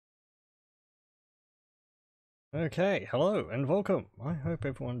Okay, hello and welcome. I hope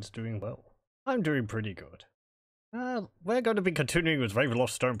everyone's doing well. I'm doing pretty good. We're going to be continuing with Raveloft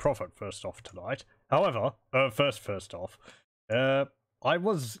Stone Prophet first off tonight. However, first off, I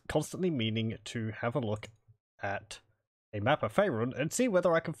was constantly meaning to have a look at a map of Faerun and see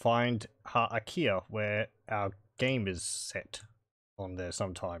whether I can find Har'Akir, where our game is set on there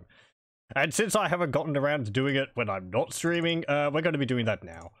sometime. And since I haven't gotten around to doing it when I'm not streaming, we're going to be doing that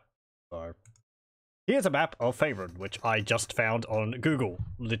now. So here's a map of Faerun, which I just found on Google,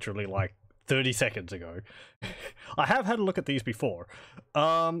 literally like 30 seconds ago. I have had a look at these before.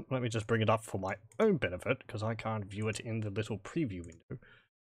 Let me just bring it up for my own benefit, because I can't view it in the little preview window.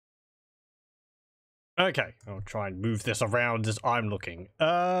 Okay, I'll try and move this around as I'm looking.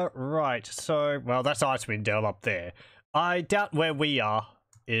 Right, so, well, that's Icewind Dale up there. I doubt where we are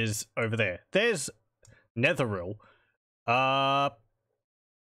is over there. There's Netheril. I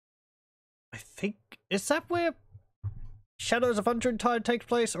think, is that where Shadows of Undrantide takes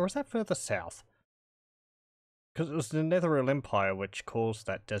place, or is that further south? Because it was the Netheril Empire which caused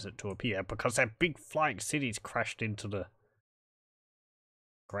that desert to appear, because their big flying cities crashed into the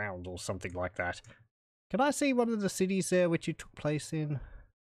ground or something like that. Can I see one of the cities there which it took place in?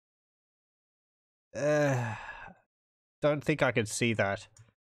 Don't think I could see that.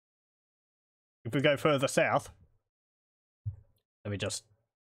 If we go further south, let me just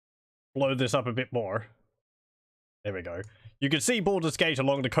blow this up a bit more. There we go. You can see Baldur's Gate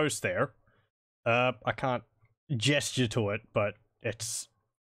along the coast there. I can't gesture to it, but it's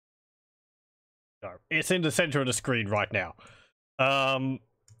in the center of the screen right now. And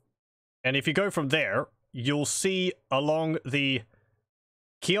if you go from there, you'll see along the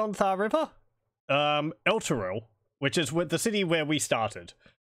Keonthar River, Elturel, which is the city where we started.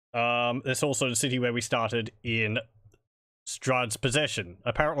 There's also the city where we started in Strahd's possession.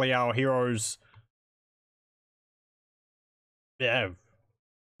 Apparently our heroes,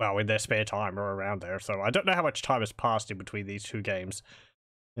 well, in their spare time are around there, so I don't know how much time has passed in between these two games.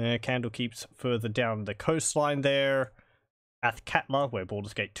 Candlekeep's further down the coastline there. Anhktepot, where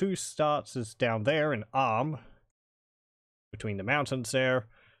Baldur's Gate 2 starts, is down there in Arm, between the mountains there.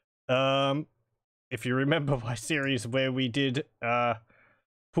 If you remember my series where we did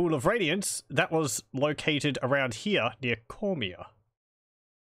Pool of Radiance, that was located around here near Cormia.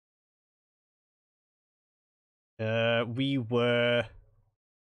 We were...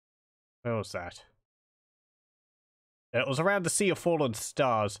 where was that? It was around the Sea of Fallen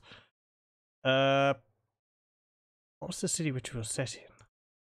Stars. What was the city which we were set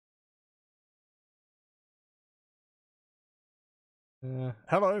in?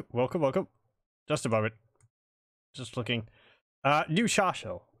 Hello, welcome. Just a moment. Just looking. New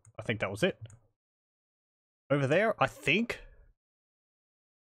Sharshel. I think that was it. Over there, I think.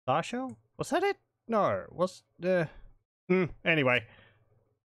 Sharshel? Was that it? No, was anyway.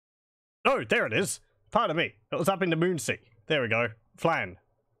 Oh, there it is. Pardon me. It was up in the Moonsea. There we go. Flan.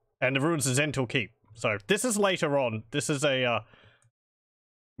 And the ruins of Zentil Keep. So, this is later on. This is a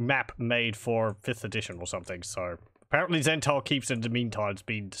map made for 5th edition or something. So, apparently Zentil Keep's in the meantime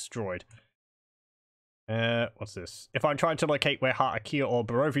been destroyed. What's this? If I'm trying to locate where Har'Akir or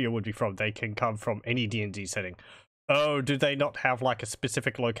Barovia would be from, they can come from any D&D setting. Oh, do they not have like a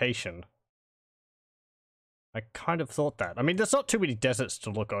specific location? I kind of thought that. I mean, there's not too many deserts to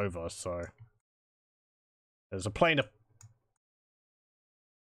look over, so... There's a plain of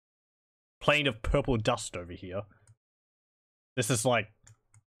purple dust over here. This is like...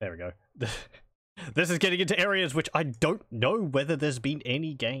 There we go. This is getting into areas which I don't know whether there's been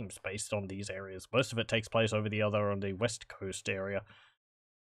any games based on these areas. Most of it takes place over the other on the west coast area.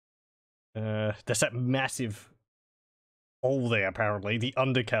 There's that massive hole there, apparently, the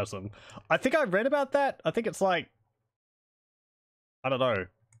Underchasm. I think I read about that. I think it's like, I don't know,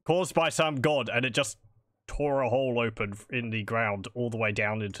 caused by some god, and it just tore a hole open in the ground all the way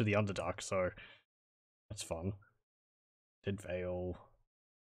down into the Underdark, so that's fun. Did Vale...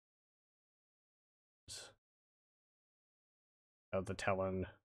 of the Talon,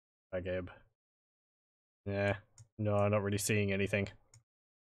 Agab. Yeah, no, not really seeing anything.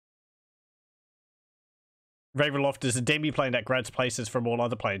 Ravenloft is a demi-plane that grabs places from all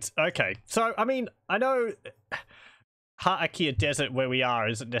other planes. Okay, so, I mean, I know Har'Akir Desert, where we are,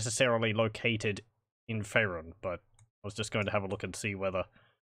 isn't necessarily located in Faerun, but I was just going to have a look and see whether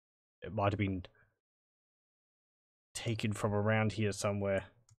it might have been taken from around here somewhere.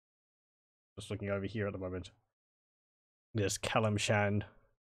 Just looking over here at the moment. There's Kalimshan,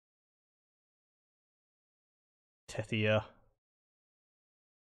 Tethia.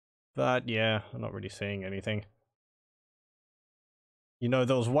 But yeah, I'm not really seeing anything. You know,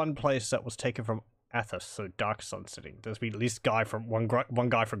 there was one place that was taken from Athos, so Dark Sun sitting. There's been at least one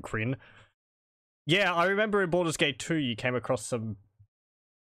guy from Kryn. Yeah, I remember in Baldur's Gate 2 you came across some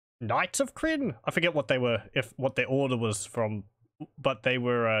Knights of Kryn? I forget what they were, what their order was from, but they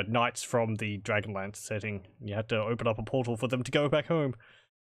were knights from the Dragonlance setting. You had to open up a portal for them to go back home.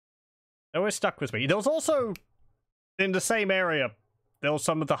 They always stuck with me. There was also, in the same area, there was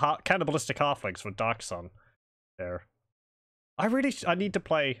some of the cannibalistic halflings for Dark Sun there. I need to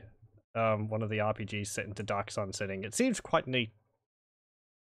play one of the RPGs set into Dark Sun setting. It seems quite neat.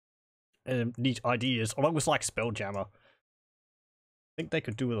 Neat ideas, along with like Spelljammer. I think they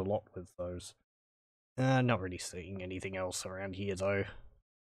could do a lot with those. Not really seeing anything else around here though.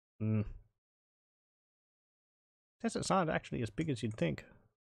 Doesn't sound actually as big as you'd think.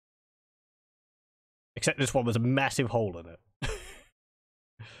 Except this one was a massive hole in it.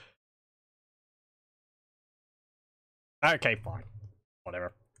 Okay, fine.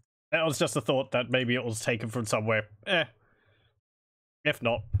 Whatever. That was just a thought that maybe it was taken from somewhere. If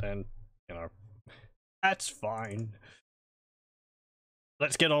not, then, you know, that's fine.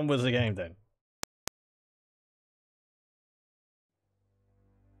 Let's get on with the game then.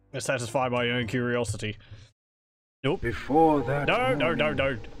 Let's satisfy my own curiosity. Nope. Before that. No.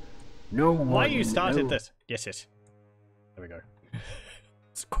 No one. Why you started this? Yes. There we go.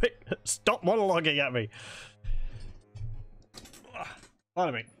 It's quick. Stop monologuing at me.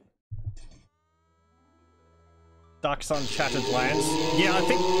 Pardon me. Dark Sun Shattered Lands. Yeah, I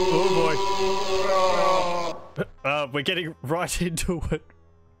think. Oh boy. We're getting right into it.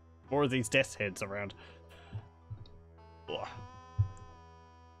 More of these death heads around. Ugh.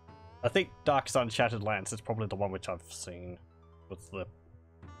 I think Dark Sun Shattered Lands is probably the one which I've seen with the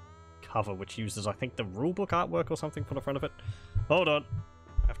cover, which uses, I think, the rulebook artwork or something for the front of it. Hold on.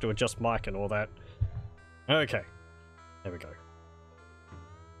 I have to adjust mic and all that. Okay. There we go.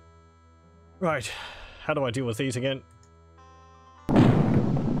 Right. How do I deal with these again?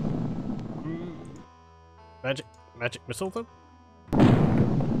 Magic missile them?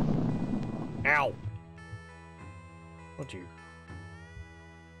 Ow! What'd you?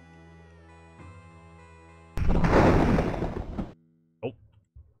 Oh.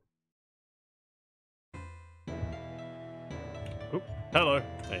 Oop. Hello.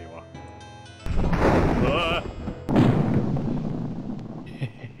 There you are.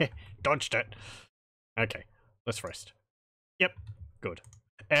 Dodged it. Okay, let's rest. Yep, good.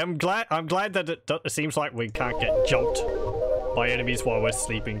 I'm glad that it seems like we can't get jumped by enemies while we're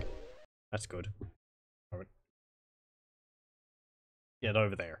sleeping. That's good. Alright. Get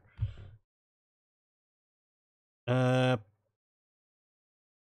over there. Don't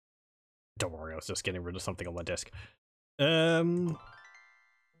worry, I was just getting rid of something on my desk. Nothing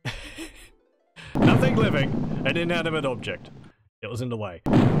living, an inanimate object. It was in the way.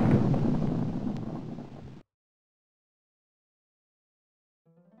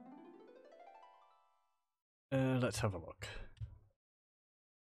 Let's have a look.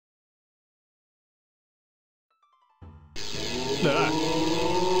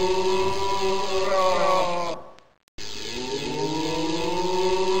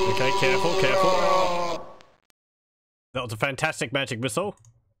 Okay, careful. That was a fantastic magic missile.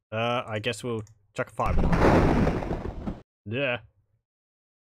 I guess we'll chuck a fireball. Yeah.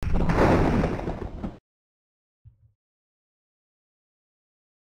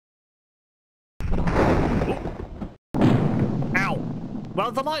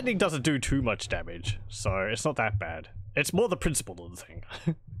 Well, the lightning doesn't do too much damage, so it's not that bad. It's more the principle of the thing.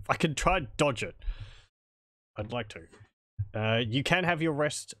 If I can try and dodge it, I'd like to. You can have your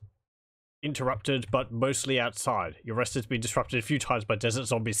rest interrupted, but mostly outside. Your rest has been disrupted a few times by desert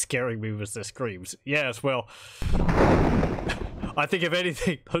zombies scaring me with their screams. Yes, well, I think if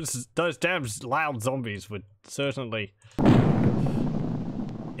anything, those damn loud zombies would certainly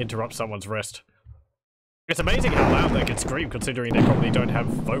interrupt someone's rest. It's amazing how loud they can scream, considering they probably don't have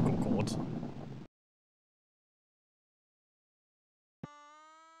vocal cords.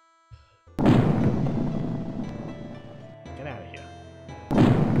 Get out of here.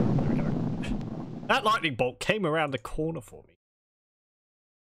 There we go. That lightning bolt came around the corner for me.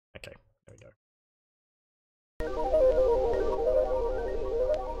 Okay, there we go.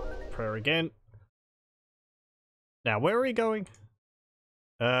 Prayer again. Now, where are we going?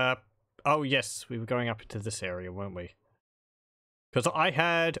 Oh yes, we were going up into this area, weren't we? Because I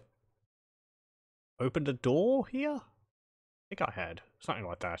had opened a door here? I think I had. Something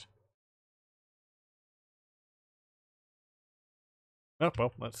like that. Oh,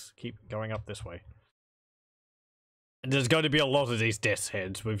 well, let's keep going up this way. And there's going to be a lot of these death's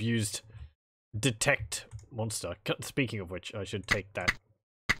heads. We've used detect monster. Speaking of which, I should take that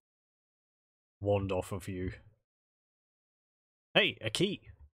wand off of you. Hey, a key.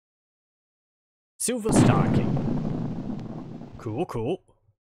 Silver star key. Cool, cool.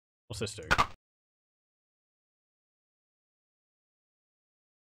 What's this do?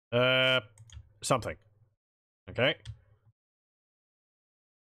 Something. Okay.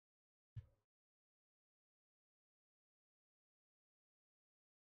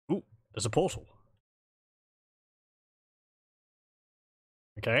 Ooh, there's a portal.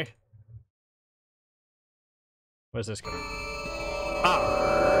 Okay. Where's this going? Ah!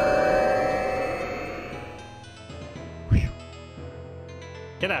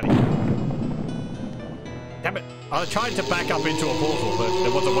 Get out of here. Damn it. I tried to back up into a portal, but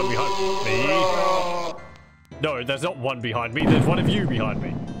there wasn't one behind me. No, there's not one behind me. There's one of you behind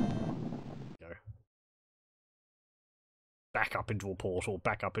me. Go. Back up into a portal.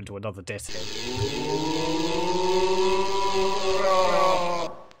 Back up into another death's head.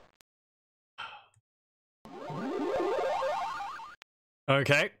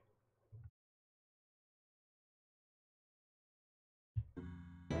 Okay.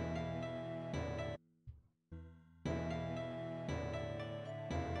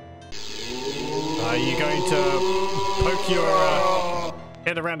 Are you going to poke your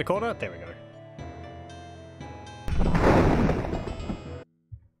head around the corner? There we go.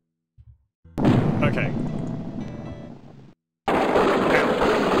 Okay.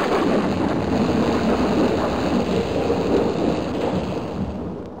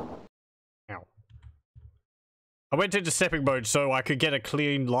 Ow. I went into stepping mode so I could get a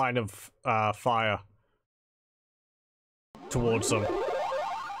clean line of fire towards them.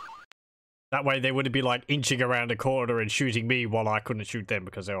 That way they wouldn't be like inching around a corner and shooting me while I couldn't shoot them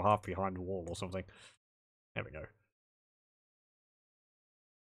because they were half behind the wall or something. There we go.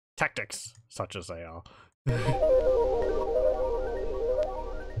 Tactics, such as they are.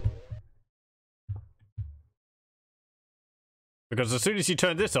 Because as soon as you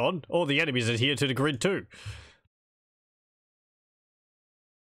turn this on, all the enemies adhere to the grid too.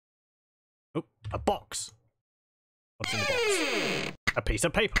 Oh, a box. What's in the box? A piece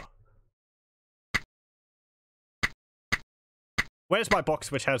of paper. Where's my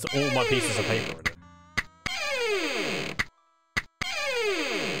box which has all my pieces of paper in it?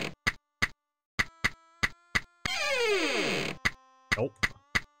 Nope.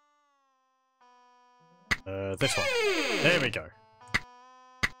 This one. There we go.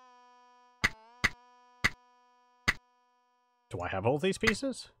 Do I have all these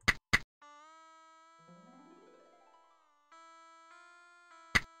pieces?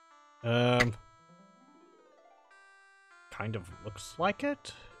 Kind of looks like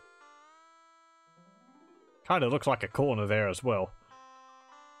it. Kind of looks like a corner there as well.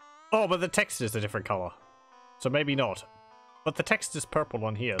 Oh, but the text is a different color. So maybe not. But the text is purple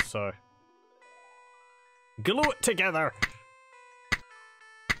on here, so... glue it together!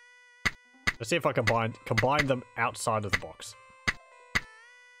 Let's see if I can combine them outside of the box.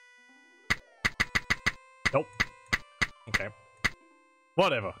 Nope. Okay.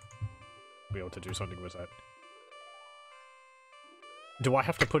 Whatever. Be able to do something with that. Do I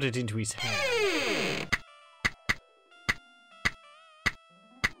have to put it into his hand?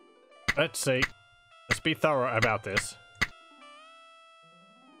 Let's see. Let's be thorough about this.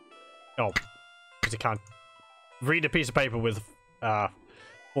 Oh, because he can't read a piece of paper with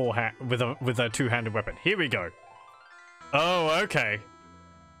with a two-handed weapon. Here we go. Oh, okay.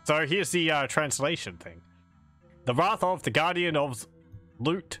 So here's the translation thing. The wrath of the guardian of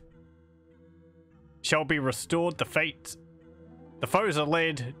loot shall be restored. The fates. The foes are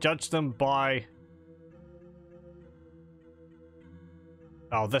led. Judge them by.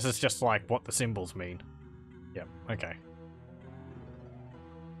 Oh, this is just like what the symbols mean. Yep. Okay.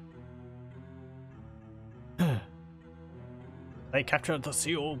 They captured the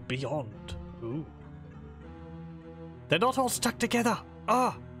seal beyond. Ooh. They're not all stuck together.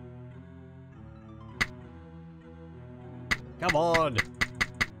 Ah. Come on.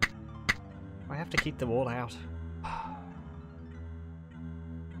 I have to keep them all out.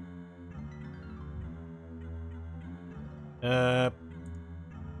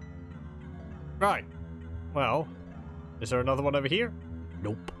 Right. Well, is there another one over here?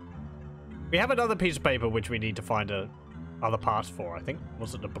 Nope. We have another piece of paper which we need to find other parts for, I think.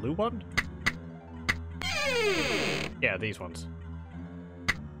 Was it the blue one? Yeah, these ones.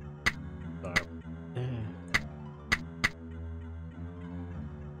 So.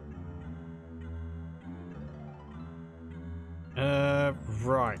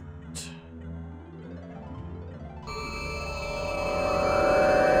 Right.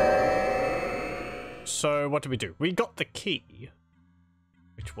 So, what do? We got the key,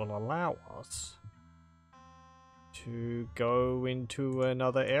 which which will allow us to go into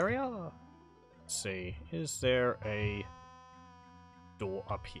another area. Let's see, is there a door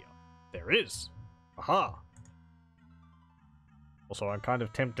up here? There is. Aha. Also, I'm kind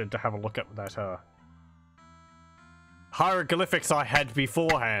of tempted to have a look at that hieroglyphics I had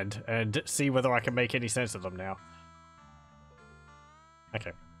beforehand and see whether I can make any sense of them now.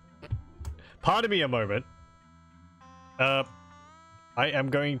 Okay. Pardon me a moment. I am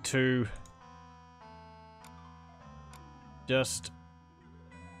going to just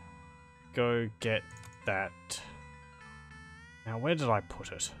go get that. Now, where did I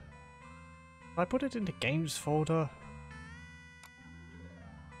put it? Did I put it in the games folder?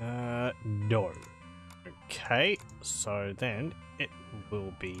 No. Okay, so then it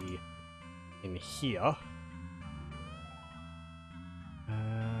will be in here.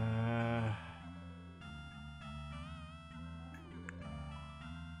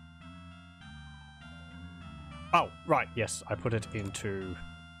 Oh, right, yes, I put it into...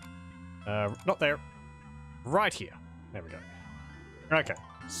 not there. Right here. There we go. Okay,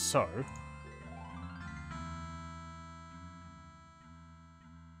 so...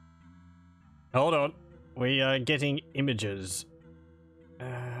 Hold on. We are getting images.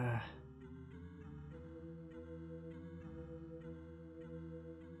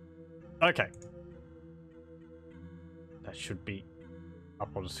 Okay. That should be up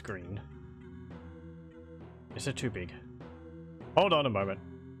on the screen. Is it too big? Hold on a moment.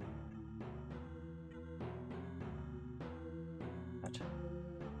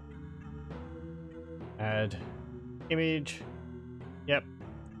 Add image. Yep.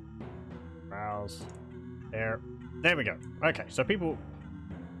 Browse. There we go. Okay, so people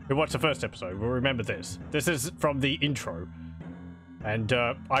who watched the first episode will remember this. This is from the intro. And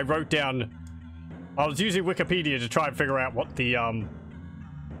I wrote down... I was using Wikipedia to try and figure out what the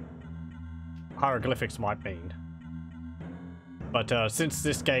hieroglyphics might mean. But since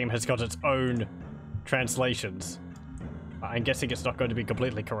this game has got its own translations, I'm guessing it's not going to be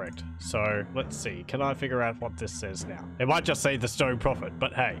completely correct. So, let's see. Can I figure out what this says now? It might just say the Stone Prophet,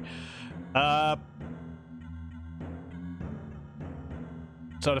 but hey.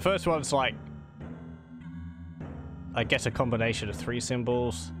 So the first one's like, I guess a combination of 3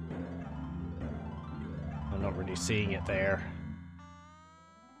 symbols. I'm not really seeing it there.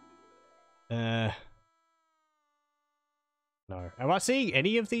 No. Am I seeing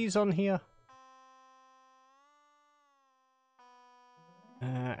any of these on here?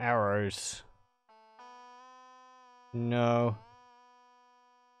 Arrows. No.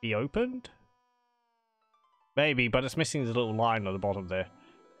 Be opened? Maybe, but it's missing the little line on the bottom there.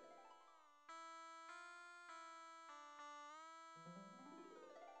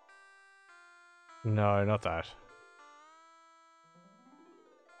 No, not that.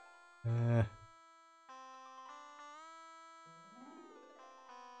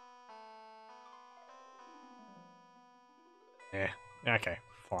 Yeah, okay,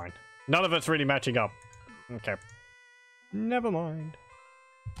 fine. None of it's really matching up. Okay. Never mind.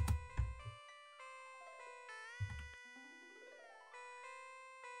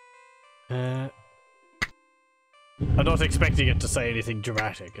 I'm not expecting it to say anything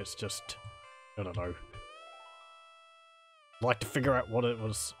dramatic, it's just... I don't know. I'd like to figure out what it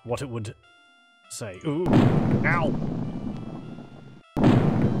was, what it would say. Ooh! Ow!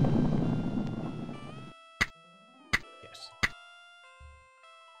 Yes.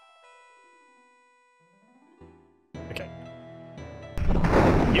 Okay.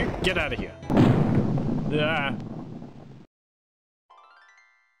 You get out of here. Ah.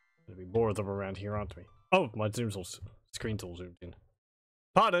 There'll be more of them around here, aren't we? Oh, my screen's all zoomed in.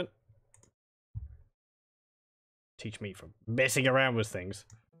 Pardon. Teach me from messing around with things.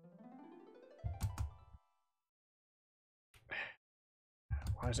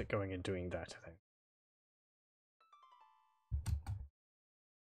 Why is it going and doing that then?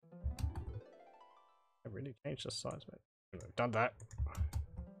 I really changed the size of it. I've done that.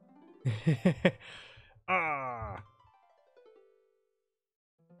 Ah.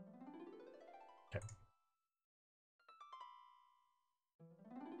 Okay.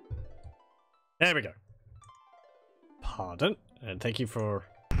 There we go. Pardon, and thank you for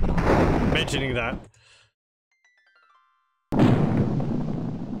mentioning that.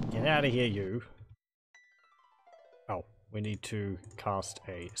 Get out of here, you. Oh, we need to cast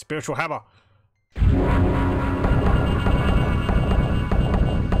a spiritual hammer.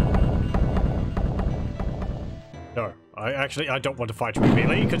 No, I don't want to fight you with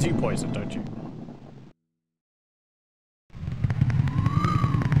melee because you poison, don't you?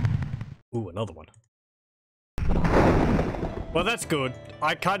 Ooh, another one. Well, that's good.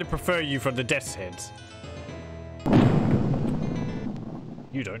 I kind of prefer you from the death's heads.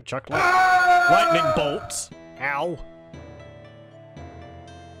 You don't chuck lightning bolts. Ow.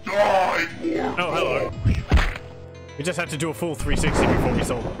 Oh, hello. We just had to do a full 360 before we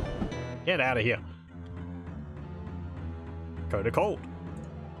saw them. Get out of here. Code of Cold.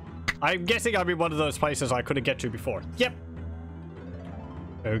 I'm guessing I'm in one of those places I couldn't get to before. Yep.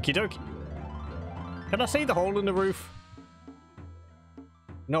 Okie dokie. Can I see the hole in the roof?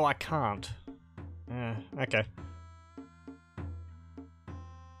 No, I can't. Okay.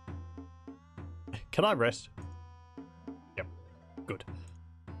 Can I rest? Yep. Good.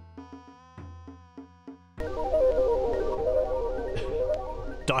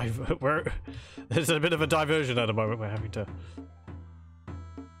 There's a bit of a diversion at the moment. We're having to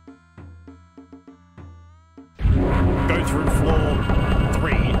go through floor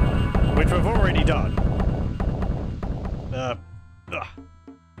 3, which we've already done.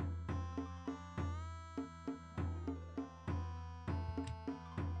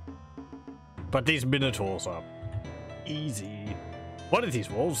 But these minotaurs are easy. One of these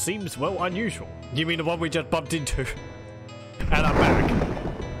walls seems, well, unusual. You mean the one we just bumped into? And I'm back.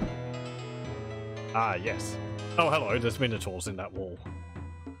 Ah, yes. Oh, hello, there's minotaurs in that wall.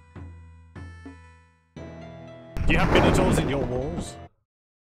 Do you have minotaurs in your walls?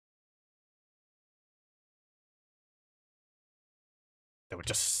 They were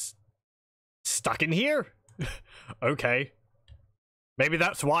just stuck in here? Okay. Maybe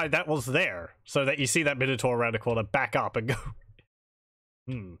that's why that was there. So that you see that minotaur around the corner, back up and go.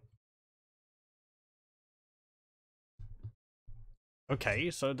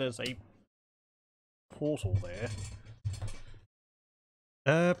 Okay, so there's a portal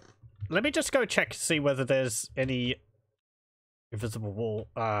there. Let me just go check to see whether there's any invisible wall,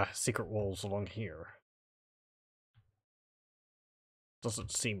 secret walls along here.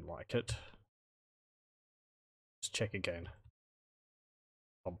 Doesn't seem like it. Let's check again.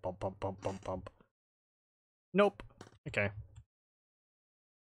 Bump, bump, bump, bump, bump, bump. Nope. Okay.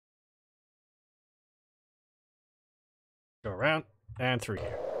 Go around and through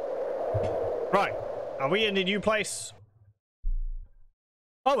here. Right. Are we in a new place?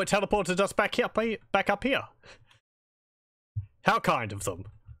 Oh, it teleported us back up here. How kind of them.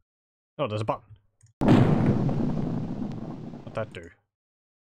 Oh, there's a button. What'd that do?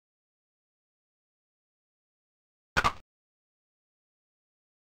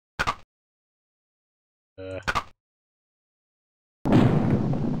 Oh.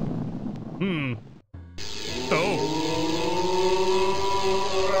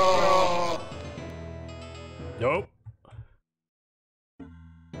 Nope.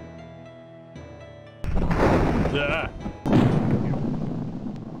 Yeah.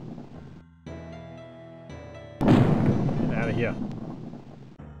 Get out of here.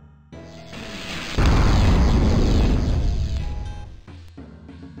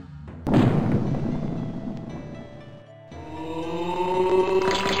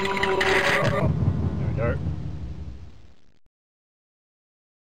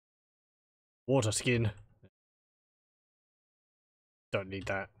 Water skin. Don't need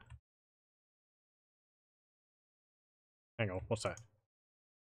that. Hang on, what's that?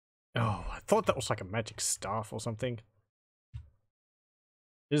 Oh, I thought that was like a magic staff or something.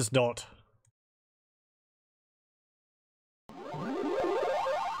 It is not.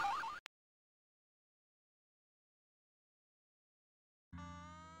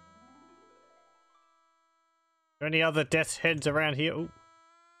 Are any other death's heads around here? Ooh.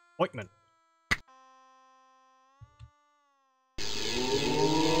 Ointment.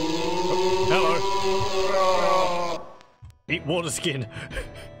 Hello. Eat water skin.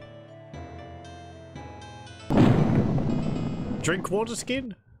 Drink water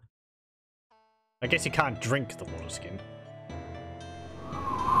skin? I guess you can't drink the water skin.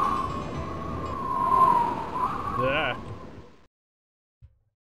 Yeah.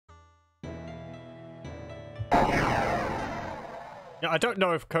 Yeah, I don't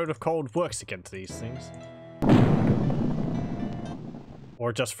know if Code of Cold works against these things.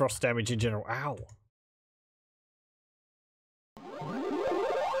 Or just frost damage in general. Ow.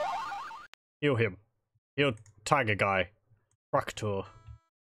 Heal him. Heal tiger guy. Har'Akir.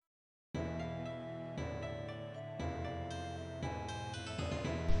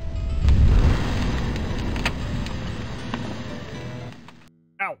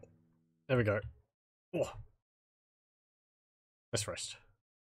 Ow. There we go. Oh. Let's rest.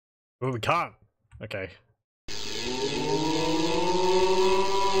 Oh, we can't. Okay.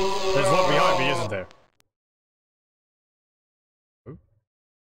 There's one behind me, isn't there?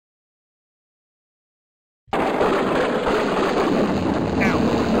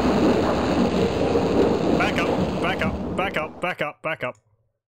 Back up, back up.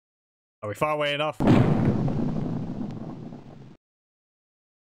 Are we far away enough?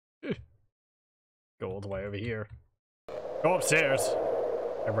 Go all the way over here. Go upstairs.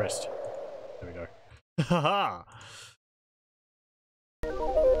 And rest. There we go. Haha!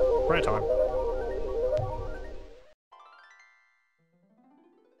 Prayer time.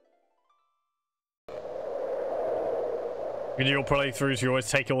 In your playthroughs, you always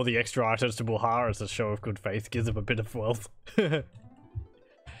take all the extra items to Bulhar as a show of good faith. Gives them a bit of wealth. You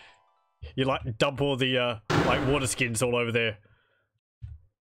like dump all the like water skins all over there.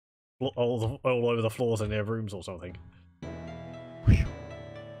 All over the floors in their rooms or something.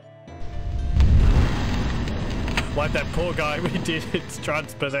 Like that poor guy we did in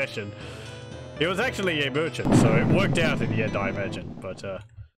Strahd's possession. He was actually a merchant, so it worked out in the end, I imagine. But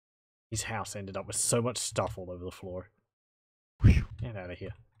his house ended up with so much stuff all over the floor. Get out of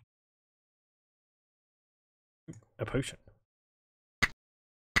here. A potion.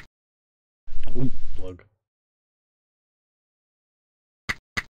 Plug.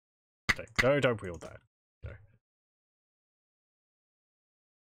 Okay. No, don't wield that.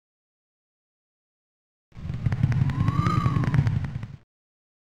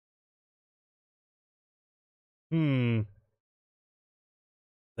 No.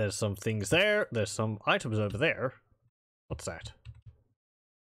 There's some things there. There's some items over there. What's that?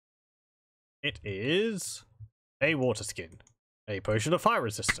 It is a water skin. A potion of fire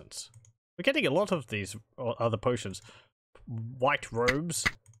resistance. We're getting a lot of these other potions. White robes.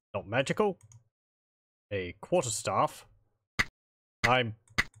 Not magical. A quarterstaff. I'm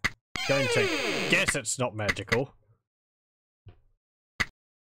going to guess it's not magical.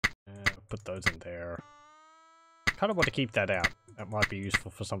 Put those in there. Kind of want to keep that out. That might be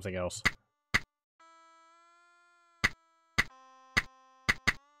useful for something else.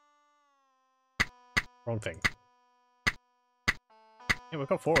 Wrong thing. Yeah, we've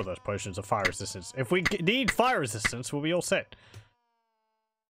got 4 of those potions of fire resistance. If we need fire resistance, we'll be all set.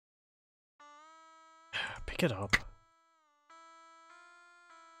 Pick it up.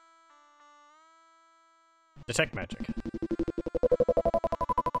 Detect magic.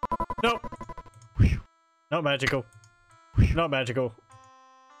 Nope. Not magical. Not magical.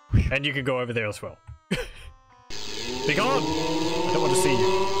 And you can go over there as well. Be gone! I don't want to see you.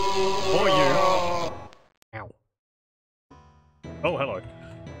 Or you. Ow. Oh, hello.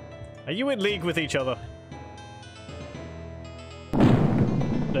 Are you in league with each other?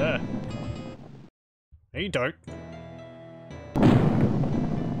 No, you don't.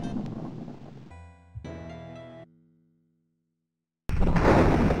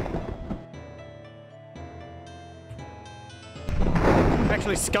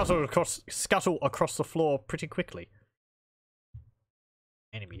 Actually scuttle across the floor pretty quickly.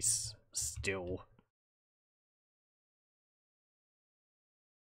 Enemies still.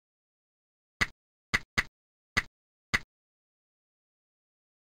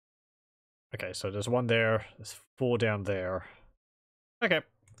 Okay, so there's 1 there, there's 4 down there. Okay.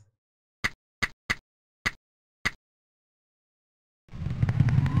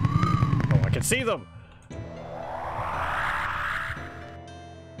 Oh, I can see them!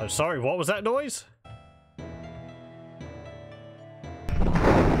 I'm sorry, what was that noise?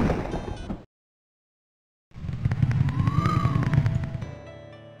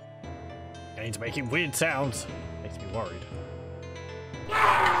 Game's making weird sounds. Makes me worried.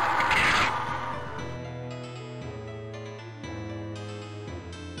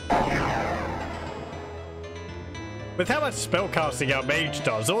 With how much spellcasting our mage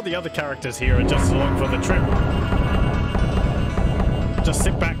does, all the other characters here are just along for the trip. Just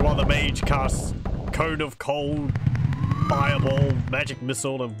sit back while the mage casts Cone of Cold, Fireball, Magic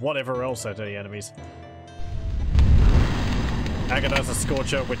Missile, and whatever else at the enemies. Agonizer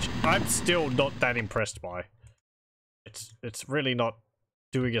Scorcher, which I'm still not that impressed by. It's really not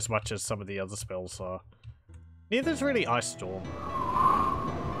doing as much as some of the other spells are. Neither's really Ice Storm.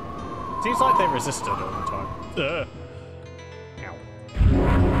 Seems like they resist it all the time. Ugh. Ow.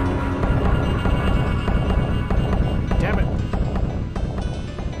 Damn it.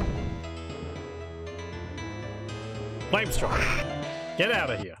 Flame Strike. Get out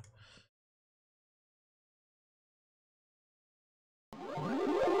of here.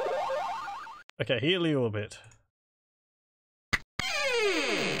 Okay, heal you a bit.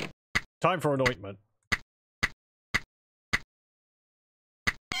 Time for an ointment.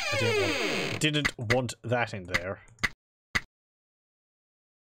 I didn't want that in there.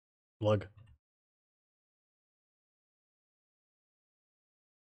 Lug.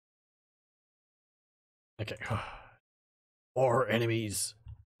 Okay. More enemies.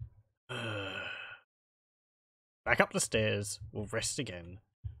 Back up the stairs. We'll rest again.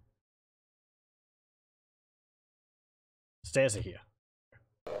 Stairs are here.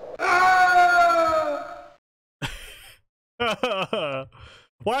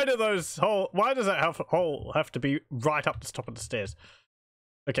 Why does that hole have to be right up the top of the stairs?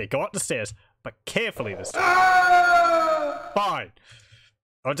 Okay, go up the stairs, but carefully this time. Fine.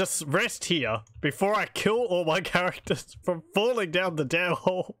 I'll just rest here before I kill all my characters from falling down the damn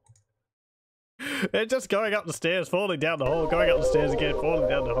hole. They're just going up the stairs, falling down the hole, going up the stairs again, falling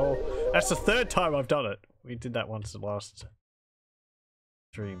down the hole. That's the third time I've done it. We did that once the last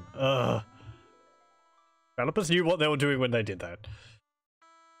stream. Developers knew what they were doing when they did that.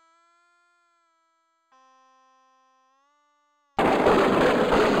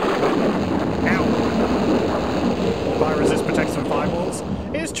 Ow! Fire resist protects from fireballs.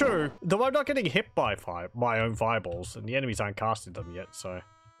 It's true, though I'm not getting hit by my own fireballs, and the enemies aren't casting them yet, so...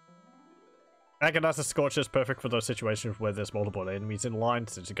 Agonizing Scorcher is perfect for those situations where there's multiple enemies in line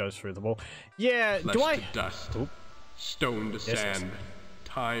since it goes through them all. Yeah, Flesh do I... to dust, Oop. stone to sand, yes.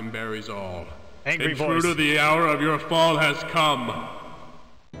 time buries all. Angry voice. Intruder, the hour of your fall has come.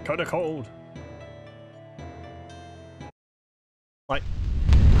 Kinda cold. Like...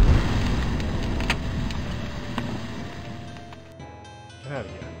 Get out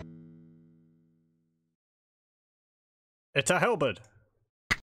of here. It's a halberd.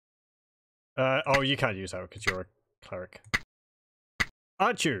 Oh, you can't use that because you're a cleric.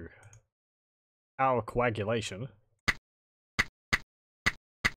 Aren't you? Our coagulation.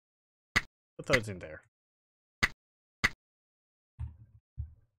 Put those in there.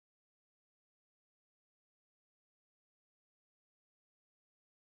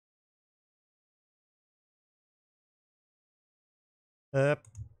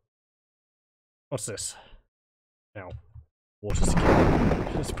 What's this? Now. Water skin.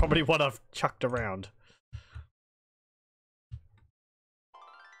 It's probably what I've chucked around.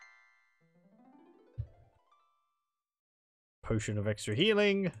 Potion of extra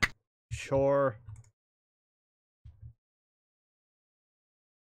healing. Sure.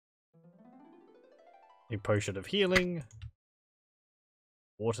 A potion of healing.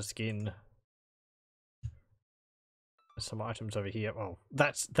 Water skin. There's some items over here. Oh,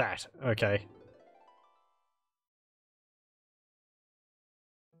 that's that. Okay.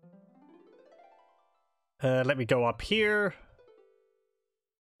 Let me go up here.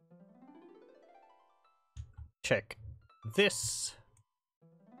 Check this.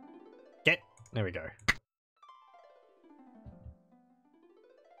 Get. There we go.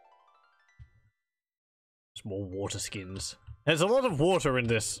 Some more water skins. There's a lot of water in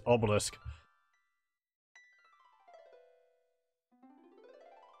this obelisk.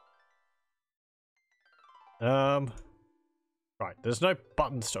 Right, there's no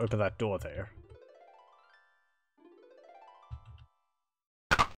buttons to open that door there.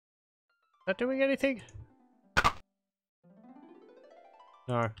 Not doing anything?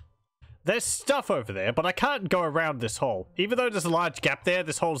 No. There's stuff over there, but I can't go around this hole. Even though there's a large gap there,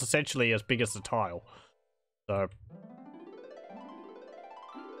 this hole's essentially as big as the tile. So...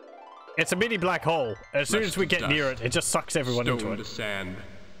 It's a mini black hole. As soon as we get near it, it just sucks everyone into it. Stone to sand,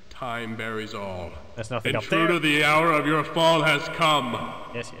 time buries all. There's nothing up there. Intruder, the hour of your fall has come.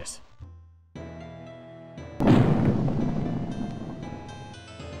 Yes, yes.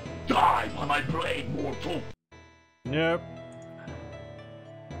 Die by my blade, mortal! Nope.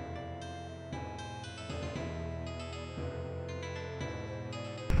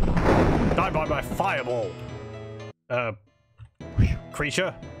 Die by my fireball!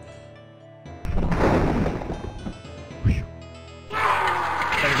 Creature?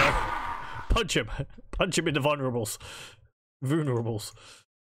 There we go. Punch him! Punch him into vulnerables. Vulnerables.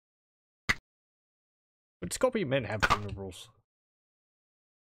 But Scorpion men have vulnerables.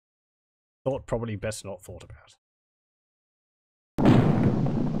 Thought probably best not thought about.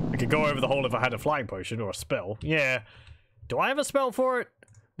 I could go over the hole if I had a flying potion or a spell. Yeah. Do I have a spell for it?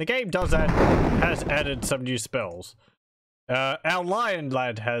 The game does that. Has added some new spells. Our lion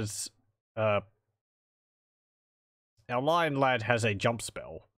lad has a jump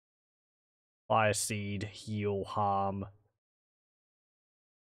spell. Fire seed, heal, harm.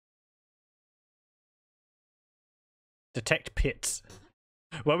 Detect pits.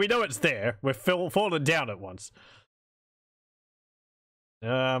 Well, we know it's there. We've fallen down at once.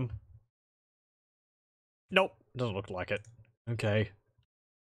 Nope. Doesn't look like it. Okay.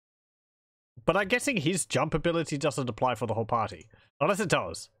 But I'm guessing his jump ability doesn't apply for the whole party. Unless it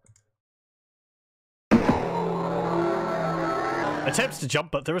does. Attempts to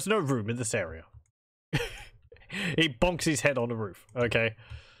jump, but there is no room in this area. He bonks his head on the roof. Okay.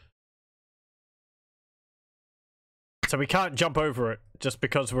 So we can't jump over it just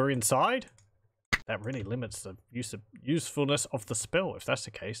because we're inside? That really limits the usefulness of the spell, if that's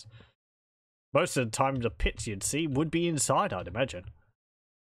the case. Most of the time, the pits you'd see would be inside, I'd imagine.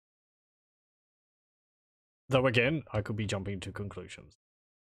 Though again, I could be jumping to conclusions.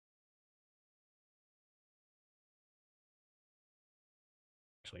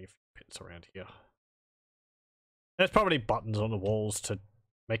 Actually, a few pits around here. There's probably buttons on the walls to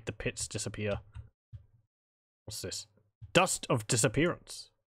make the pits disappear. What's this? Dust of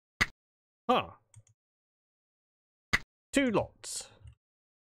disappearance. Huh. 2 lots.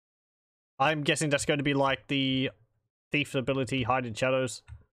 I'm guessing that's going to be like the thief ability, hide in shadows.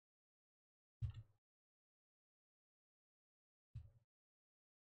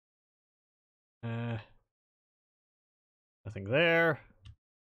 Nothing there.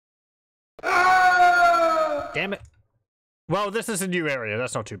 Damn it. Well, this is a new area.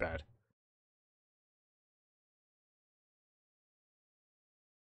 That's not too bad.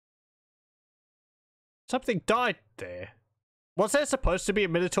 Something died there. Was there supposed to be a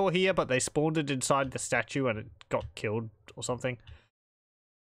Minotaur here, but they spawned it inside the statue and it got killed or something?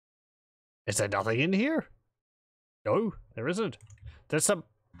 Is there nothing in here? No, there isn't. There's some...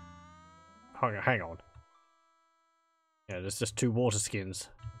 Hang on. Yeah, there's just 2 water skins.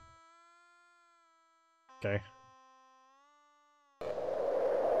 Okay.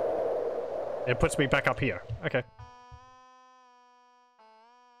 It puts me back up here. Okay.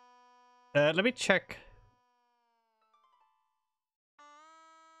 Let me check.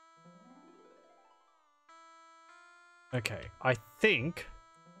 Okay, I think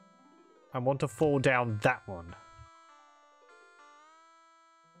I want to fall down that one.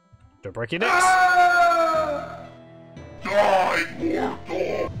 Don't break your necks! Die,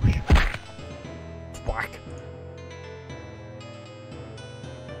 mortal! Whack.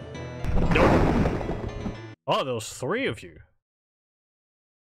 No! Oh, there's 3 of you.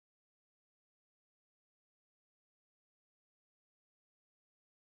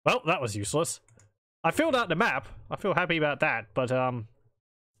 Well, that was useless. I filled out the map. I feel happy about that, but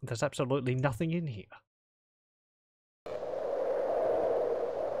there's absolutely nothing in here.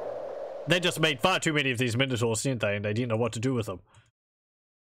 They just made far too many of these Minotaurs, didn't they? And they didn't know what to do with them.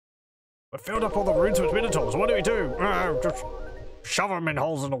 We filled up all the rooms with Minotaurs. What do we do? Just shove them in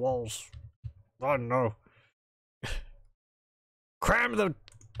holes in the walls. I don't know. Cram the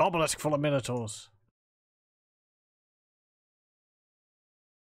obelisk full of Minotaurs.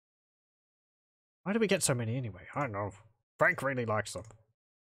 Why do we get so many anyway? I don't know. Frank really likes them.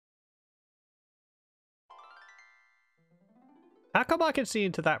 How come I can see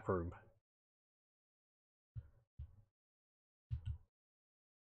into that room?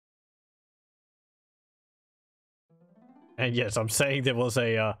 And yes, I'm saying there was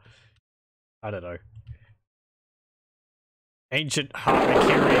a, I don't know, ancient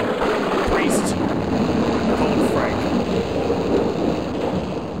Har'Akir priest called Frank.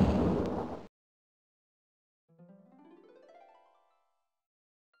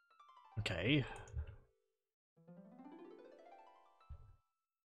 Okay.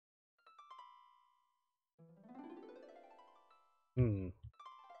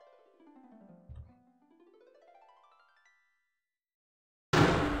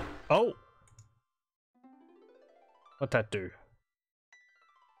 Oh! What'd that do?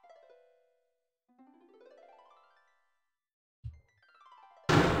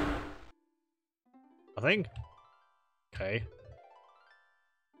 Nothing? Okay.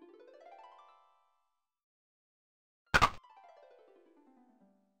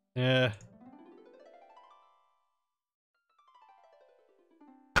 Yeah.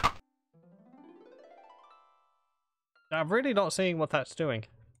 I'm really not seeing what that's doing.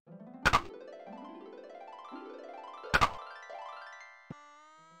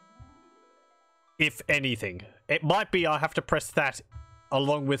 If anything. It might be I have to press that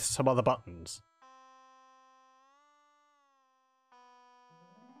along with some other buttons.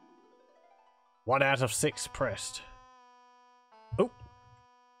 One out of 6 pressed. Oh.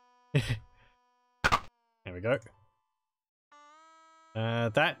 There we go.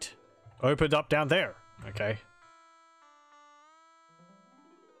 That opened up down there. Okay.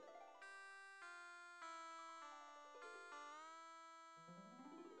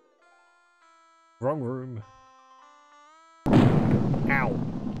 Wrong room. Ow.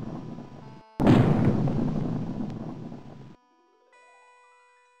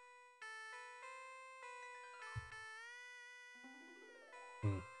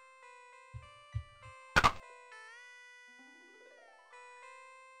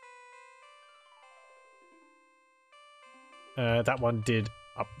 That one did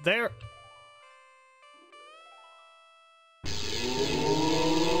up there.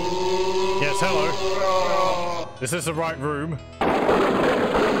 hello. Is this the right room?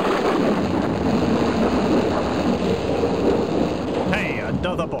 Hey,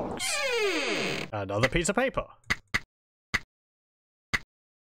 another box. Another piece of paper.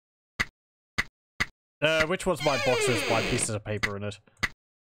 Which one's my box with my pieces of paper in it?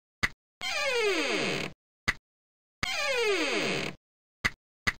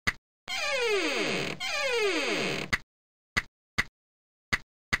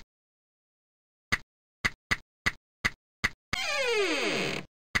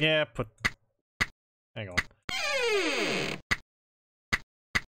 Yeah, hang on.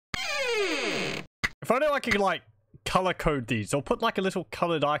 If only I could, like, color code these, or put, like, a little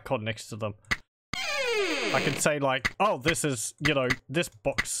colored icon next to them. I could say, like, oh, this is, you know, this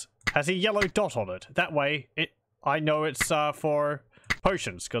box has a yellow dot on it. That way, I know it's, for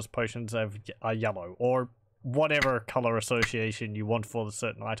potions, because potions are yellow, or whatever color association you want for the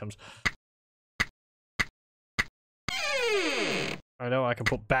certain items. I know I can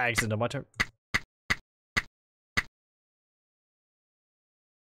put bags into my turn.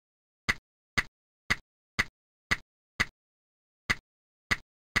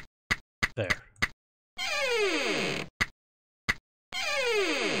 There.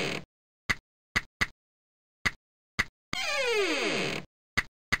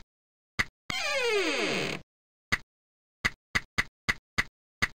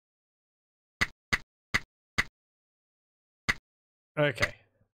 Okay.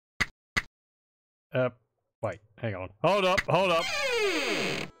 Wait, hang on. Hold up.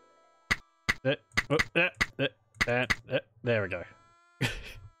 There we go.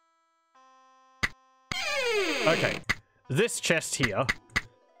 Okay. This chest here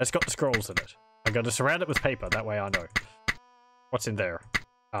has got the scrolls in it. I'm going to surround it with paper, that way I know. What's in there?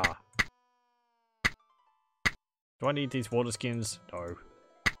 Ah. Do I need these water skins? No.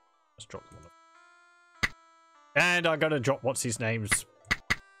 Let's drop them on them. And I'm going to drop what's his name's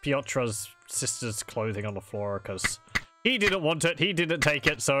Piotr's sister's clothing on the floor because he didn't want it, he didn't take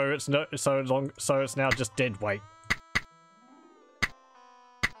it, so it's it's now just dead weight.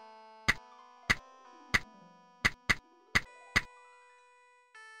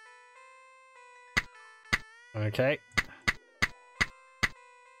 Okay.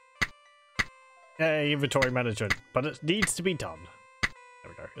 Hey, inventory management, but it needs to be done. There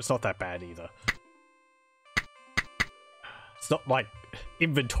we go. It's not that bad either. It's not like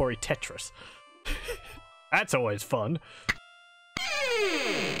inventory Tetris. That's always fun.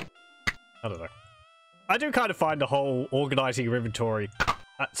 I don't know. I do kind of find the whole organizing your inventory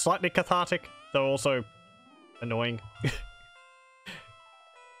slightly cathartic, though also annoying.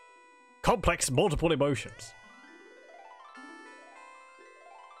 Complex multiple emotions.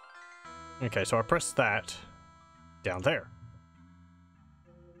 Okay, so I press that down there.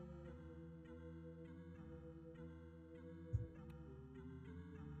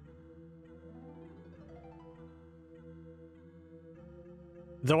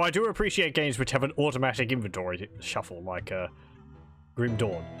 Though I do appreciate games which have an automatic inventory shuffle, like Grim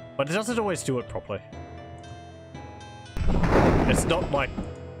Dawn, but it doesn't always do it properly. It's not like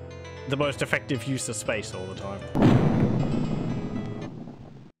the most effective use of space all the time.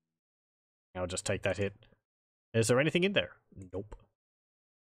 I'll just take that hit. Is there anything in there? Nope.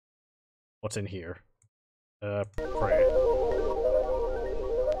 What's in here? Prayer.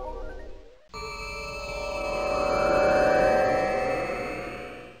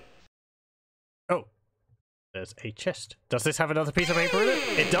 Oh. There's a chest. Does this have another piece of paper in it?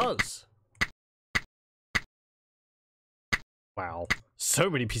 It does! Wow. So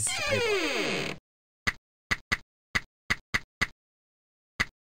many pieces of paper.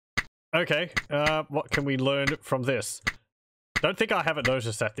 Okay, what can we learn from this? Don't think I haven't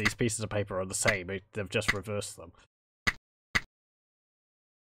noticed that these pieces of paper are the same. They've just reversed them.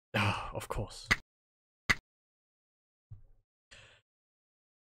 Of course.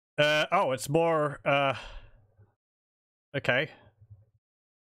 Oh, it's more, okay.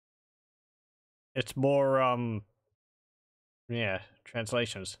 It's more, yeah,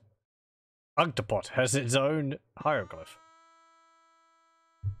 translations. Anhktepot has its own hieroglyph.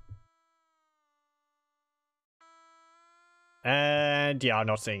 And yeah, I'm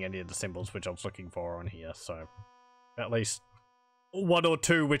not seeing any of the symbols which I was looking for on here, so at least one or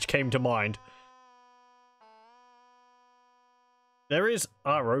two which came to mind. There is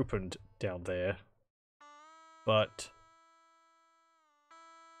R opened down there, but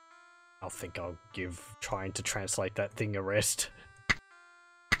I think I'll give trying to translate that thing a rest.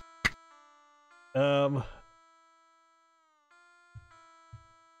 Ah.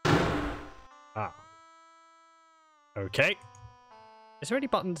 Okay. Is there any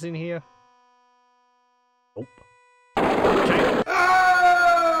buttons in here?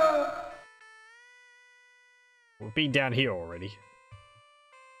 We've been down here already.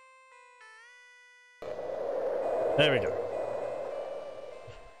 There we go.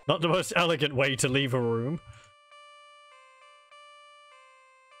 Not the most elegant way to leave a room.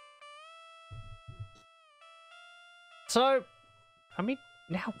 So, I mean,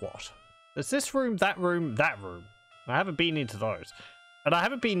 now what? There's this room, that room, that room. I haven't been into those. And I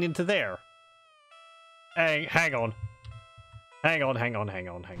haven't been into there. Hang on. Hang on.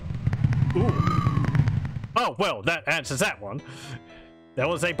 Ooh. Oh, well, that answers that one. There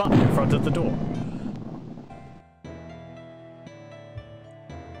was a button in front of the door.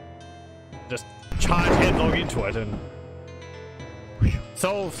 Just charge headlong into it and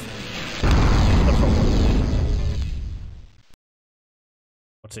solve the problem.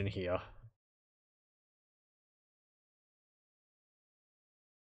 What's in here?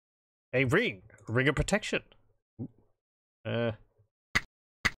 A ring of protection. You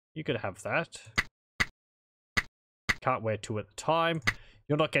could have that. Can't wear two at a time.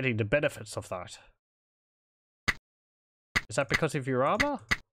 You're not getting the benefits of that. Is that because of your armor?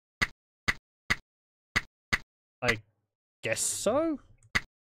 I guess so?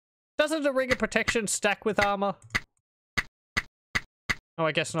 Doesn't the ring of protection stack with armor? Oh,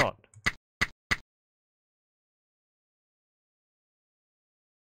 I guess not.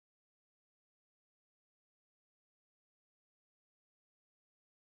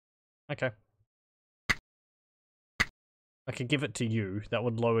 Okay. I could give it to you. That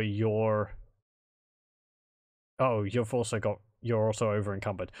would lower your... Oh, you're also over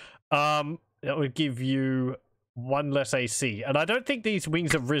encumbered. That would give you 1 less AC. And I don't think these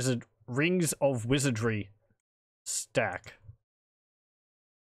rings of wizardry stack.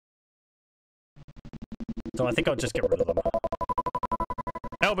 So I think I'll just get rid of them.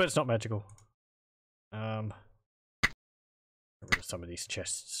 Oh, but it's not magical. Get rid of some of these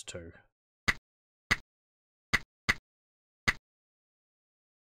chests too.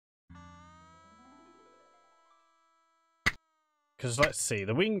 Because let's see,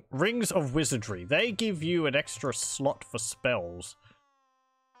 the rings of wizardry, they give you an extra slot for spells.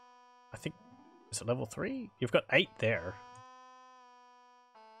 I think, is it level 3? You've got 8 there.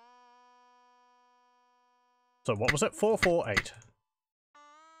 So what was it? 448.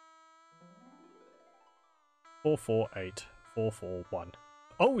 448. 441.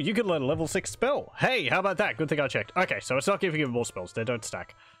 Oh, you can learn a level 6 spell. Hey, how about that? Good thing I checked. Okay, so it's not giving you more spells. They don't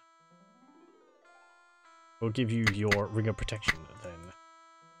stack. We'll give you your ring of protection then.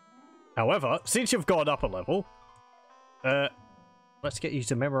 However, since you've gone up a level, let's get you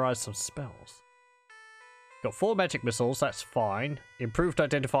to memorize some spells. Got 4 magic missiles, that's fine. Improved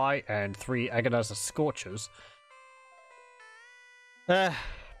identify and 3 agonizer scorches. I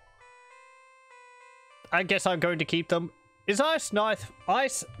guess I'm going to keep them. Is Ice Knife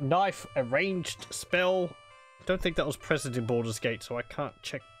a ranged spell? I don't think that was present in Baldur's Gate, so I can't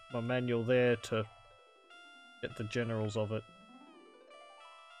check my manual there to get the generals of it.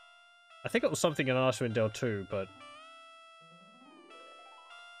 I think it was something in Icewind Dale too, but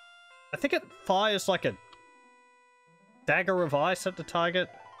I think it fires like a dagger of ice at the target.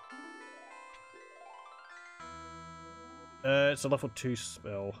 It's a level 2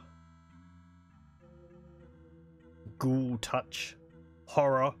 spell. Ghoul touch,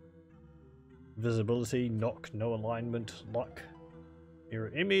 horror, visibility, knock, no alignment, luck,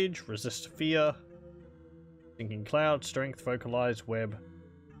 mirror image, resist fear, thinking cloud, strength, vocalize, web.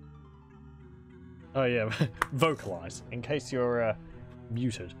 Oh yeah, vocalize, in case you're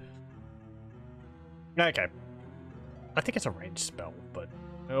muted. Okay. I think it's a ranged spell, but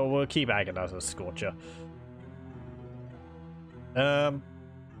we'll keep Agonizer Scorcher.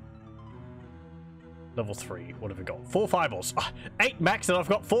 Level 3, what have we got? 4 fireballs. 8 max and I've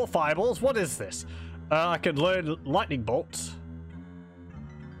got 4 fireballs. What is this? I can learn lightning bolts.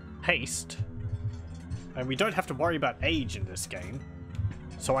 Haste. And we don't have to worry about age in this game.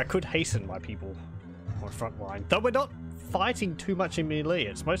 So I could hasten my people on front line. Though we're not fighting too much in melee.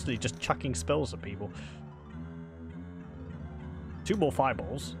 It's mostly just chucking spells at people. 2 more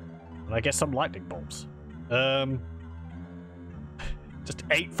fireballs. And I guess some lightning bolts. Just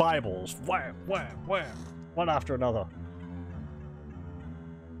 8 fireballs. Wham, wham, wham. One after another.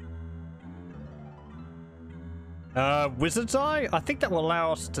 Wizard's Eye? I think that will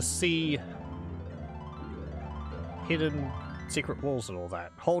allow us to see hidden secret walls and all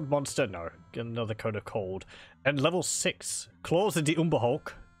that. Hold monster? No. Get another Code of Cold. And level 6. Claws of the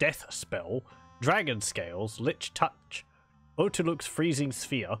Umberhulk. Death Spell. Dragon Scales. Lich Touch. Otuluk's Freezing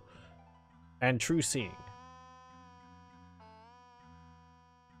Sphere. And True Seeing.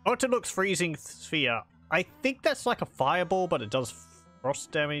 Otuluk's Freezing Sphere. I think that's like a fireball, but it does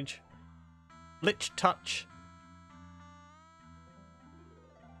frost damage. Lich Touch.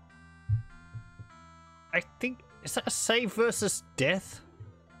 I think, is that a save versus death?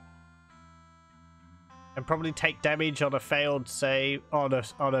 And probably take damage on a failed save, on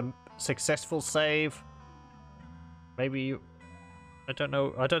a successful save. Maybe, I don't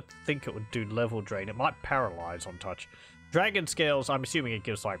know, I don't think it would do level drain. It might paralyze on touch. Dragon Scales, I'm assuming it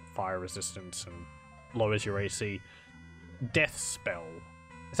gives like fire resistance and lowers your AC. Death spell.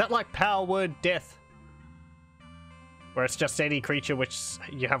 Is that like power word death? Where it's just any creature which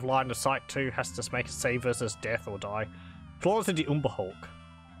you have line of sight to has to make a save versus death or die. Claws of the Umberhulk.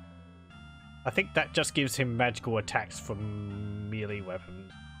 I think that just gives him magical attacks from melee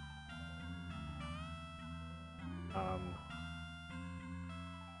weapons.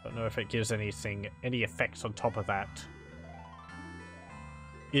 Don't know if it gives any effects on top of that.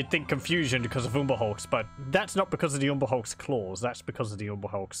 You'd think confusion because of Umberhulks, but that's not because of the Umberhulk's claws, that's because of the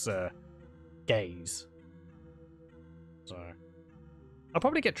Umberhulk's gaze. So, I'll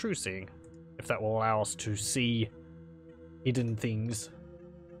probably get True Seeing, if that will allow us to see hidden things.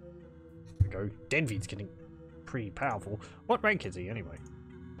 There we go. Denvid's getting pretty powerful. What rank is he anyway?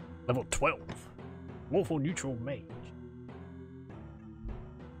 Level 12. Lawful Neutral Mage.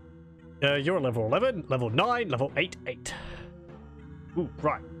 You're level 11, level 9, level 8, 8. Ooh,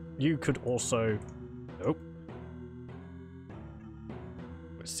 right. You could also... Nope.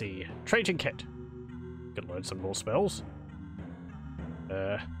 Let's see. Trading Kit. Could learn some more spells.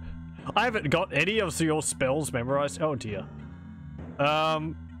 I haven't got any of your spells memorized. Oh dear.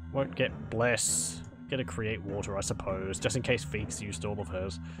 Won't get Bless. Gonna create water, I suppose, just in case Pheak's used all of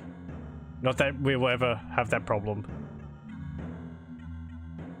hers. Not that we'll ever have that problem.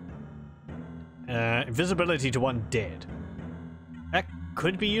 Invisibility to undead. That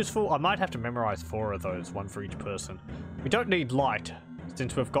could be useful. I might have to memorize 4 of those, 1 for each person. We don't need light,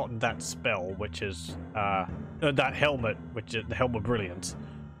 since we've gotten that spell, which is, that helmet, which is the Helm of Brilliance.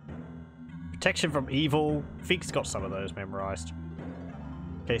 Protection from evil. Pheak's got some of those memorized.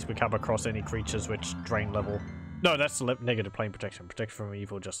 In case we come across any creatures which drain level. No, that's the negative plane protection. Protection from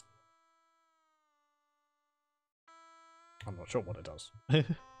evil just... I'm not sure what it does.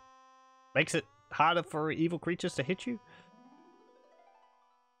 Makes it harder for evil creatures to hit you?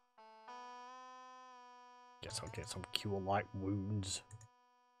 Guess I'll get some cure light wounds.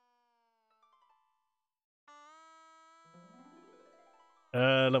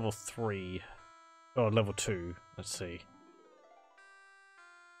 Level 3. Oh, level 2. Let's see.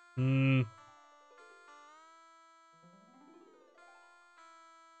 We'll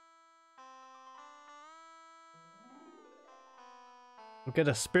get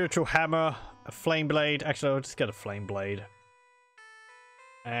a spiritual hammer, a flame blade. Actually, I'll just get a flame blade.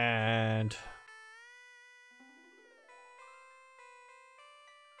 And...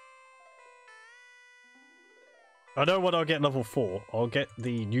 I know what I'll get level 4. I'll get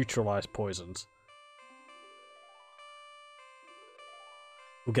the neutralized poisons.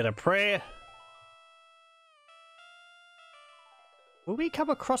 We'll get a prayer. Will we come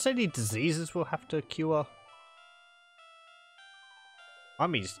across any diseases we'll have to cure?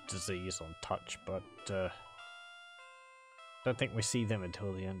 Mummy's disease on touch, but don't think we see them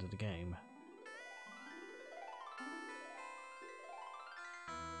until the end of the game.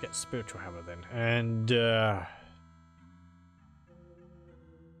 Get spiritual hammer then, and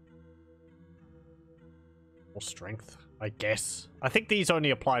more strength, I guess. I think these only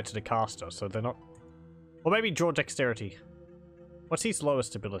apply to the caster, so they're not. Or maybe draw dexterity. What's his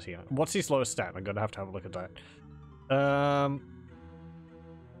lowest ability? What's his lowest stat? I'm gonna have to have a look at that.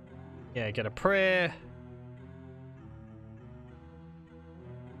 Yeah, get a prayer.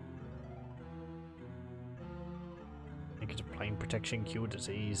 Make it a plain protection, cure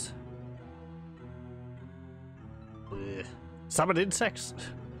disease. Ugh. Summon insects.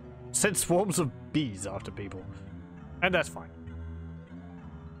 Send swarms of bees after people. And that's fine.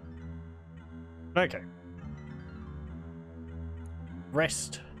 Okay.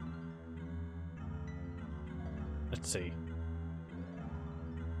 Rest. Let's see.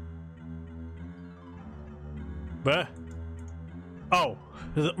 Where? Oh,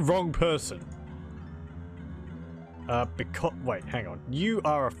 wrong person. Because wait, hang on. You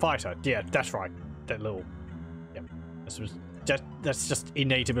are a fighter. Yeah, that's right. That little. Yep. That's just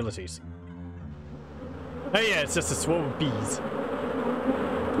innate abilities. Oh yeah, it's just a swarm of bees.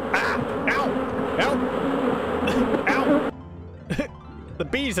 Ah! Ow! Ow! Ow! The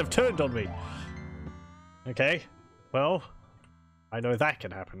bees have turned on me. Okay. Well, I know that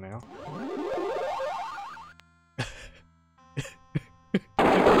can happen now.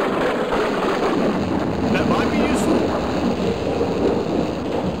 That might be useful.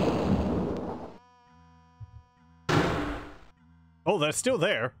 Oh, they're still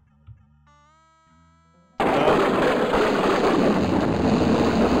there.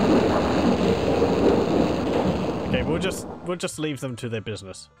 We'll just leave them to their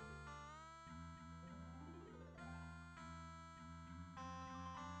business.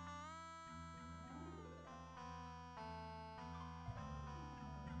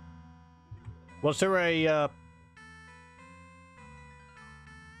 Was there a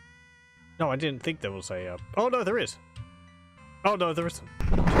No, I didn't think there was a oh no, there is. Oh no, there isn't.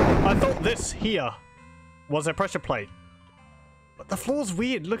 I thought this here was a pressure plate. But the floor's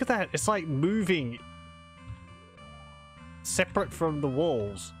weird. Look at that. It's like moving separate from the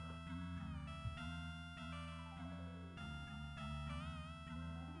walls.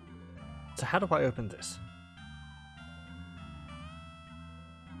 So how do I open this?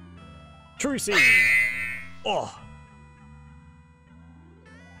 True scene. Oh.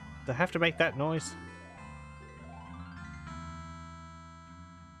 Do I have to make that noise?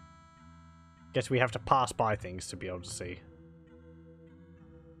 Guess we have to pass by things to be able to see.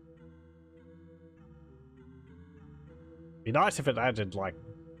 Be nice if it added, like,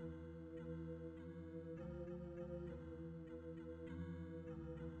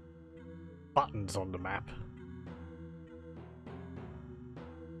 buttons on the map.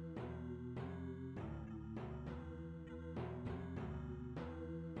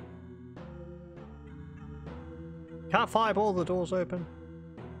 Can't fireball the doors open.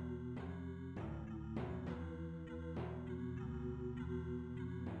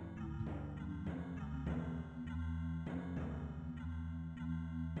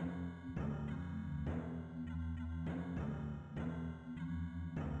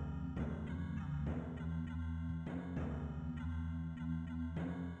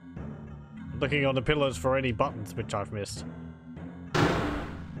 Looking on the pillars for any buttons which I've missed.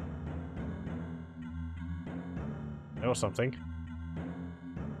 Or something.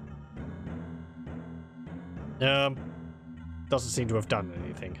 Doesn't seem to have done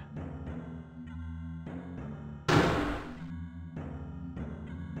anything.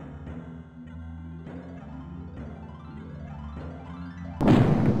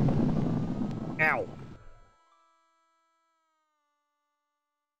 Ow.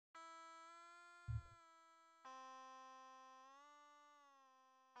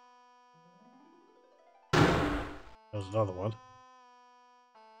 There's another one.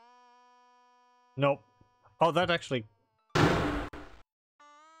 Nope. Oh, that actually...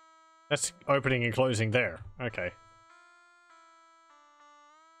 That's opening and closing there. Okay.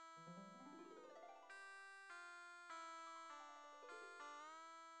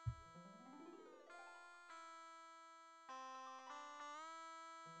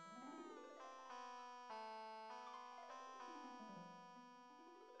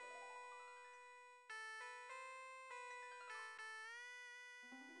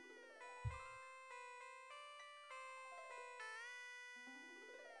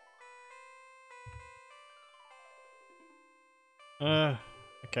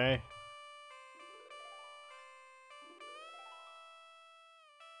 Okay.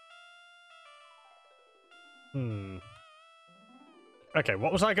 Okay,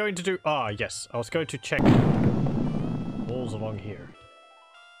 what was I going to do? Ah, yes. I was going to check walls along here.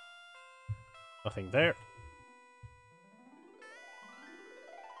 Nothing there.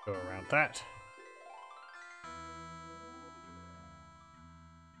 Go around that.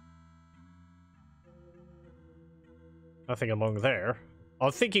 Nothing along there. I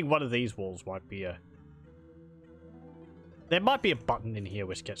was thinking one of these walls might be a... There might be a button in here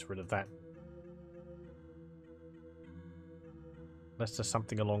which gets rid of that. Unless there's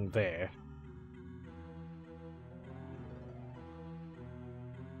something along there.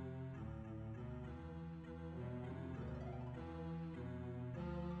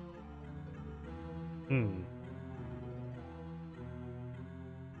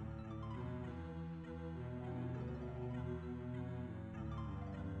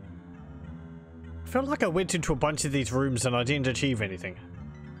 I felt like I went into a bunch of these rooms and I didn't achieve anything.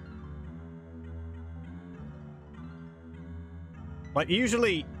 Like,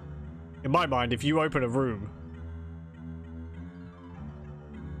 usually, in my mind, if you open a room,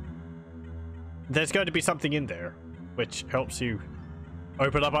 there's going to be something in there, which helps you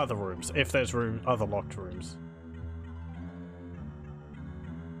open up other rooms, if there's other locked rooms.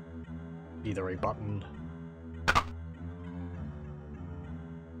 Either a button.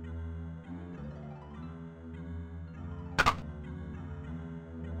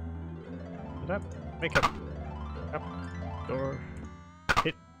 Did that make a up door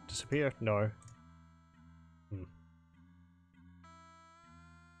hit disappear? No.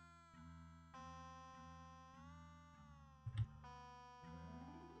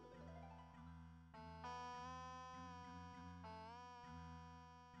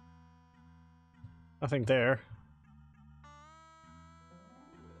 Nothing there.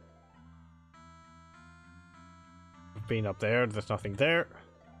 been up there. There's nothing there.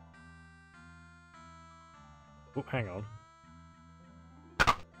 Oh, hang on.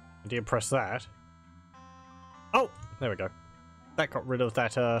 I didn't press that. Oh, there we go. That got rid of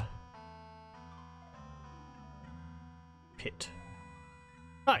that, pit.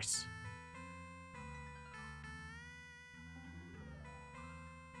 Nice.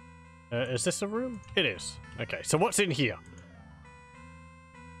 Is this a room? It is. Okay, so what's in here?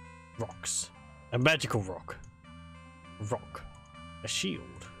 Rocks. A magical rock. Rock. A shield.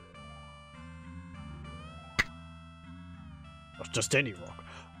 Not just any rock.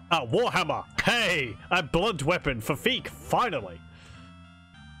 A warhammer! Hey! A blunt weapon for Pheak, finally!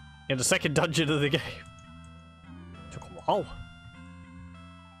 In the second dungeon of the game. Took a while.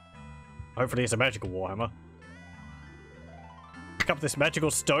 Hopefully it's a magical warhammer. Pick up this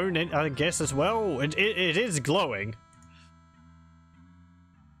magical stone, I guess, as well. And it is glowing.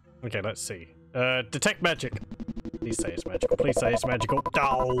 Okay, let's see. Detect magic. Please say it's magical. Please say it's magical.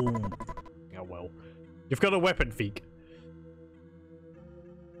 Oh! Oh well. You've got a weapon, Pheak.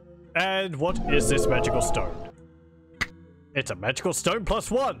 And what is this magical stone? It's a magical stone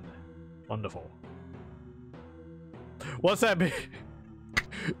 +1. Wonderful. What's that mean?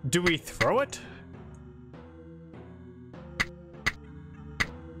 Do we throw it?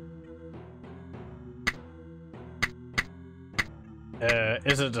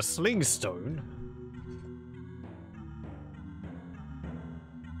 Is it a sling stone?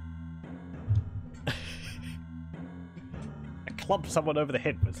 I clubbed someone over the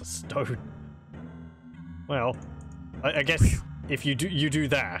head with a stone. Well, I guess if you do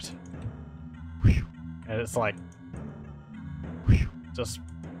that, and it's like just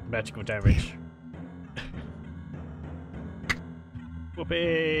magical damage.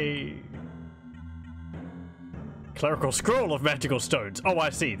 Whoopee! Clerical scroll of magical stones. Oh, I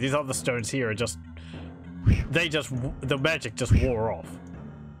see. These other stones here are just... the magic just wore off.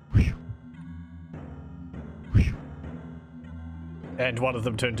 And one of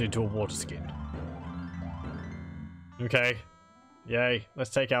them turned into a water skin. Okay. Yay. Let's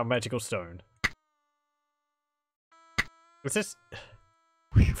take our magical stone. What's this?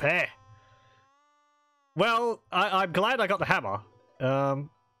 Fair. Well, I'm glad I got the hammer.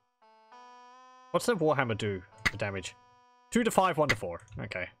 What's the warhammer do? The damage. 2 to 5, 1 to 4.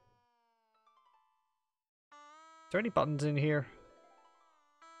 Okay. Is there any buttons in here?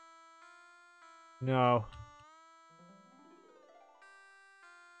 No.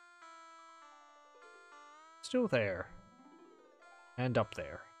 Still there. And up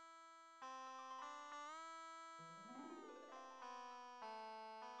there.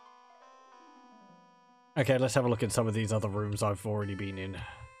 Okay, let's have a look at some of these other rooms I've already been in.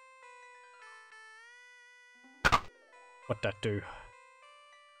 What that do?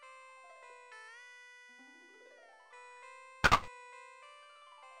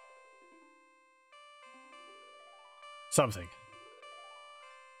 Something.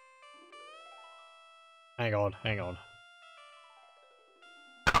 Hang on, hang on.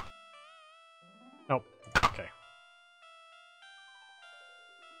 Oh, okay.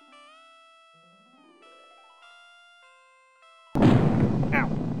 Ow.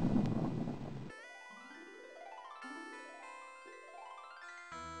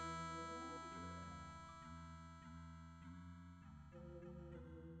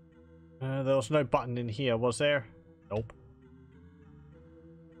 There was no button in here, was there? Nope.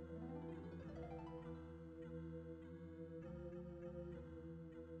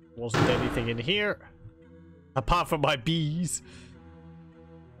 Wasn't anything in here. Apart from my bees.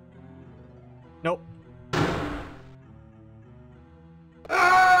 Nope.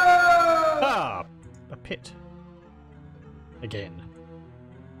 Ah! A pit. Again.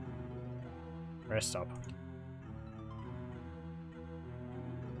 Rest up.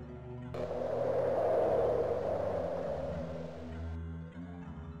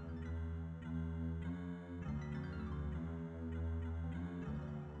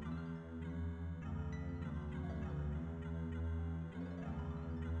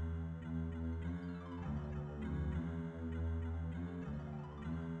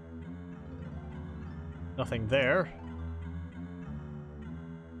 Nothing there.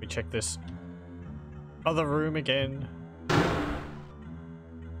 We check this other room again.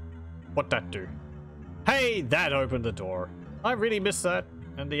 What'd that do? Hey, that opened the door. I really missed that.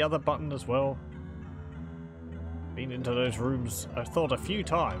 And the other button as well. Been into those rooms, I thought, a few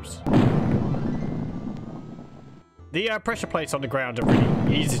times. The pressure plates on the ground are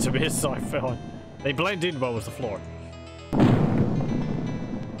really easy to miss, I feel. They blend in well with the floor.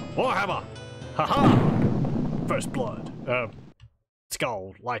 Warhammer! Haha! First blood.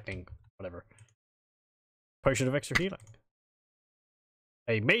 Skull, lightning, whatever. Potion of extra healing.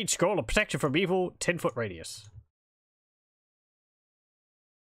 A mage scroll of protection from evil, 10-foot radius.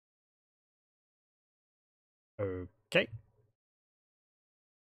 Okay.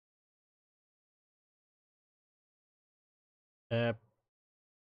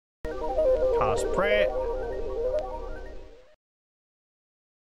 Cast prayer.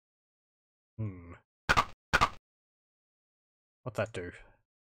 What'd that do?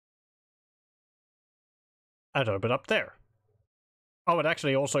 I'd open up there. Oh, it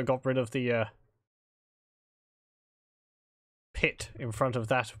actually also got rid of the pit in front of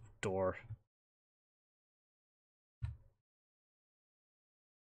that door.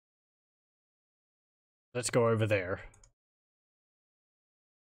 Let's go over there.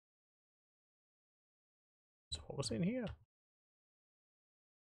 So what was in here?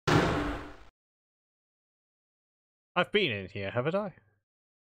 I've been in here, haven't I?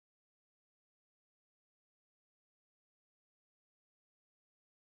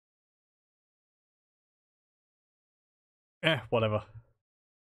 Whatever.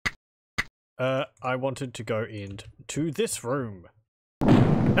 I wanted to go into this room.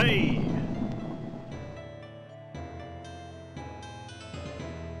 Hey!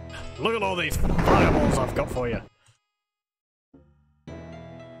 Look at all these fireballs I've got for you.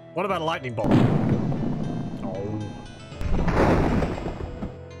 What about a lightning bolt? Oh.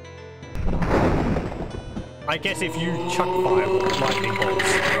 I guess if you chuck lightning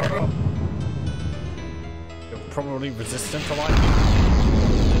bolts, you're probably resistant to lightning.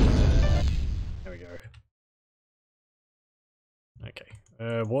 There we go.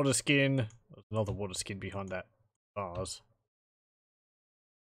 Okay. Water skin. There's another water skin behind that bars.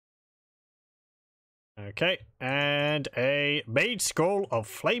 Okay, and a mage scroll of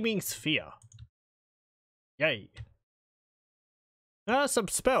flaming sphere. Yay. Some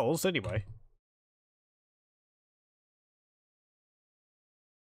spells anyway.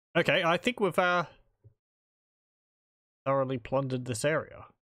 Okay, I think we've thoroughly plundered this area.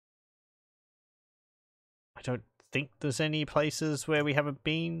 I don't think there's any places where we haven't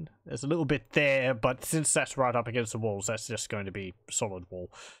been. There's a little bit there, but since that's right up against the walls, that's just going to be solid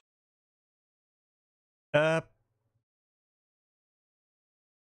wall. There's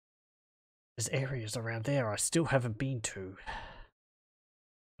areas around there I still haven't been to.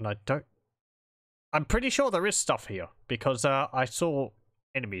 And I'm pretty sure there is stuff here, because I saw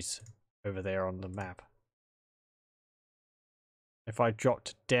enemies over there on the map. If I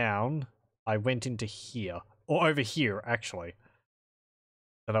dropped down, I went into here. Or over here, actually.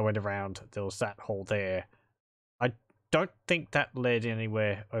 Then I went around, there was that hole there. I don't think that led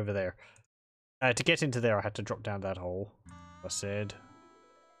anywhere over there. To get into there, I had to drop down that hole. I said.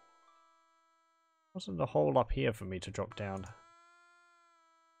 Wasn't a hole up here for me to drop down.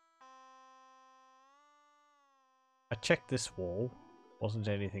 I checked this wall. Wasn't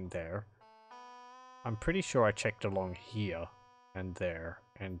anything there. I'm pretty sure I checked along here. And there.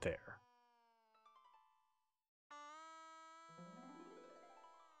 And there.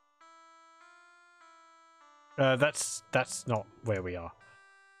 That's not where we are.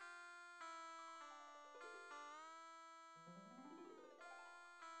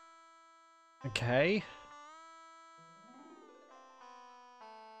 Okay.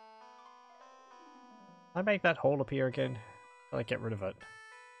 I make that hole appear again. I get rid of it.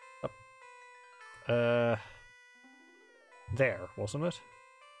 There, wasn't it?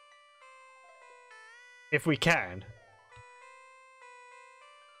 If we can.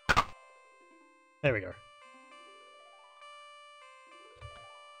 There we go.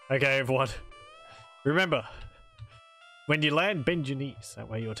 Okay, everyone. Remember, when you land, bend your knees. That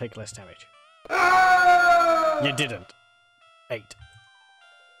way you'll take less damage. You didn't. 8.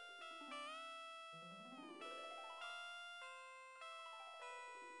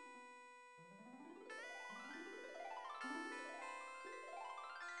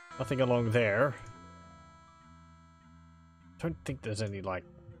 Nothing along there. Don't think there's any, like,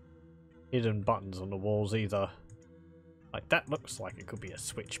 hidden buttons on the walls either. Like, that looks like it could be a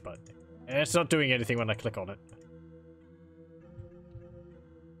switch, but it's not doing anything when I click on it.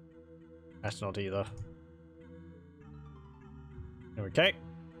 That's not either. Okay.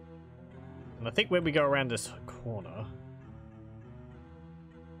 And I think when we go around this corner,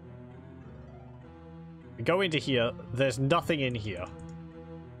 we go into here, there's nothing in here.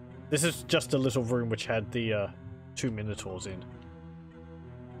 This is just a little room which had the 2 minotaurs in.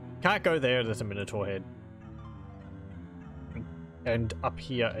 Can't go there, there's a minotaur head. And up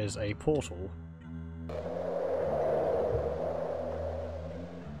here is a portal.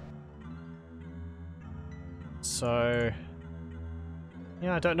 So,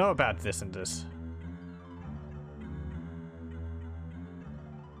 yeah, I don't know about this and this.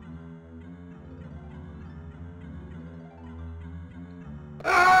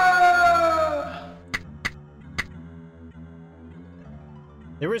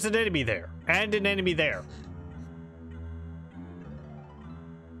 There is an enemy there, and an enemy there.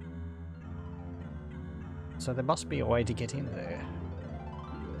 So there must be a way to get in there.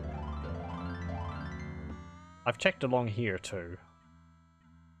 I've checked along here too.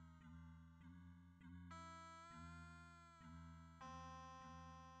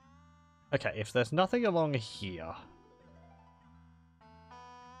 Okay, if there's nothing along here...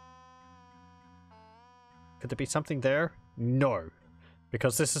 Could there be something there? No.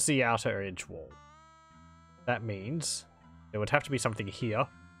 Because this is the outer edge wall. That means there would have to be something here,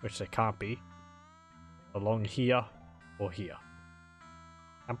 which there can't be. Along here, or here.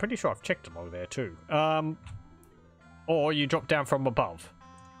 I'm pretty sure I've checked along there too. Or you drop down from above.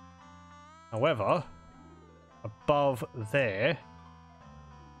 However, above there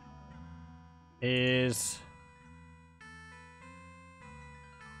is...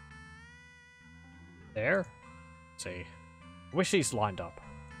 There? Let's see. I wish these lined up.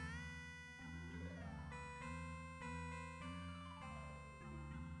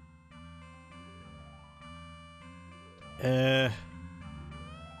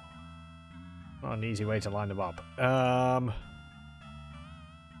 Not an easy way to line them up.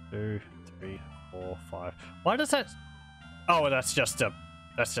 2, 3, 4, 5. Why does that... Oh, that's just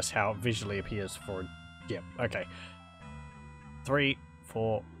how it visually appears for... Yep, okay. 3,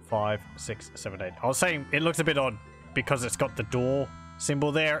 4, 5, 6, 7, 8. I was saying it looks a bit odd because it's got the door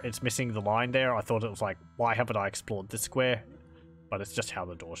symbol there. It's missing the line there. I thought it was like, why haven't I explored this square? But it's just how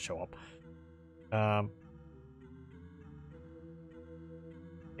the doors show up.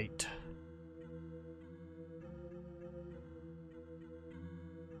 8.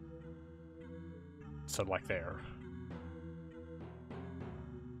 So like there.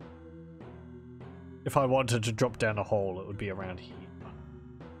 If I wanted to drop down a hole, it would be around here.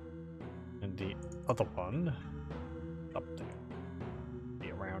 And the other one up there.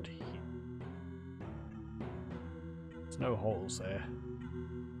 Be around here. There's no holes there.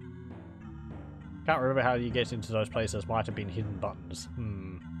 Can't remember how you get into those places. Might have been hidden buttons.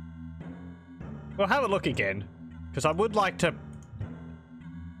 We'll have a look again. Because I would like to...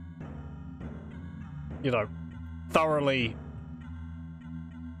 You know, thoroughly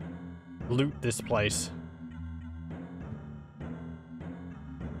loot this place.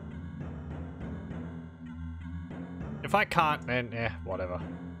 If I can't, then whatever.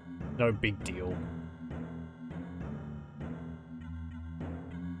 No big deal.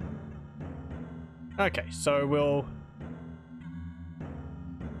 Okay, so we'll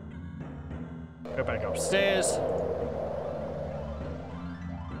go back upstairs.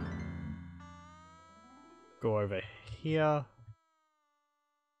 Go over here.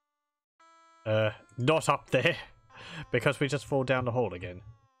 Not up there, because we just fall down the hole again.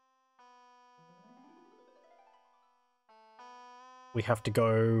 We have to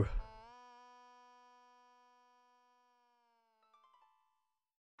go...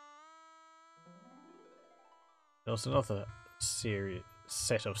 There was another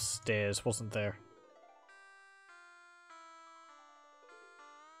set of stairs, wasn't there?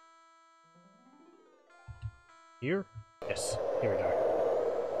 Here? Yes, here we go.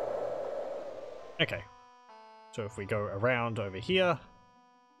 Okay. So if we go around over here.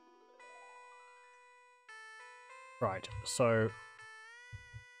 Right, so...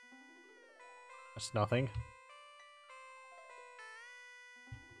 That's nothing.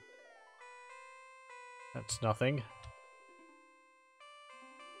 That's nothing.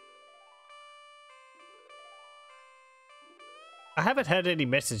 I haven't had any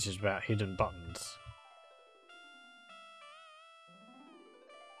messages about hidden buttons.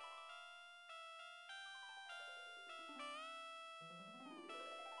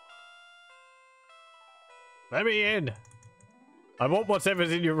 Let me in! I want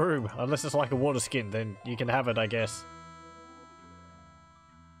whatever's in your room. Unless it's like a water skin, then you can have it, I guess.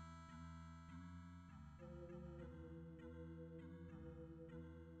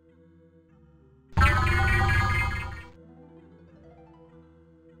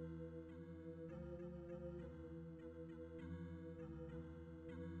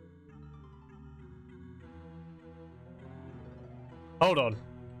 Hold on.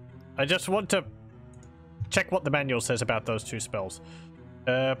 I just want to check what the manual says about those two spells.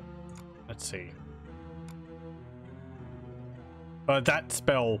 Let's see. That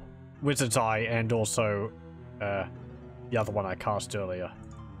spell, Wizard's Eye, and also the other one I cast earlier.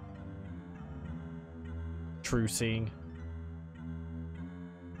 True Seeing.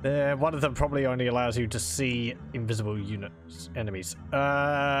 One of them probably only allows you to see invisible enemies.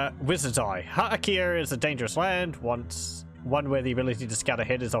 Wizard's Eye. Har'Akir is a dangerous land. Once one where the ability to scout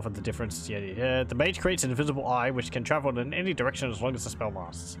ahead is often the difference. Yeah. The mage creates an invisible eye which can travel in any direction as long as the spell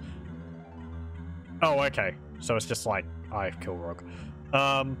lasts. Oh, okay. So it's just like Eye of Kilrog.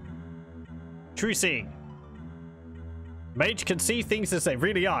 True seeing. Mage can see things as they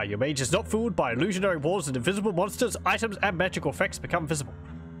really are. Your mage is not fooled by illusionary walls, and invisible monsters, items, and magical effects become visible.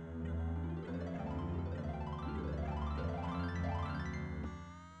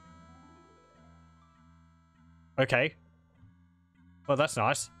 Okay. Well, that's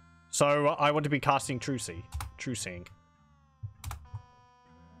nice. So I want to be casting True Seeing.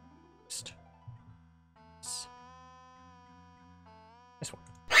 This one.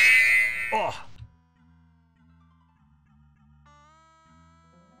 Oh.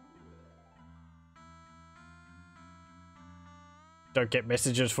 Don't get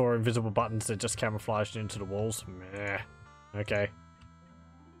messages for invisible buttons that just camouflaged into the walls. Meh. Okay.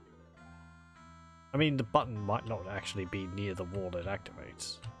 I mean, the button might not actually be near the wall it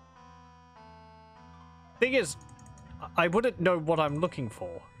activates. Thing is, I wouldn't know what I'm looking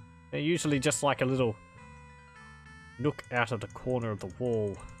for. They're usually just like a little nook out of the corner of the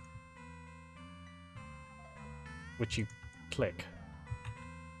wall, which you click.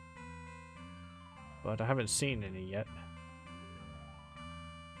 But I haven't seen any yet.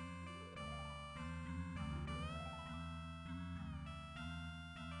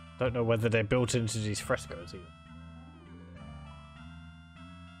 Don't know whether they're built into these frescoes either.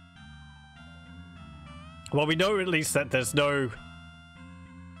 Well, we know at least that there's no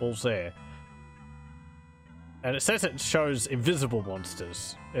walls there. And it says it shows invisible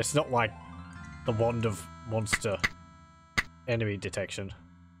monsters. It's not like the wand of monster enemy detection.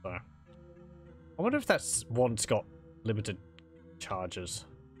 So I wonder if that wand's got limited charges.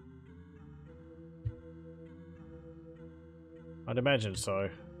 I'd imagine so.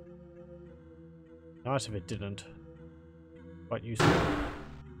 Nice if it didn't. Quite useful.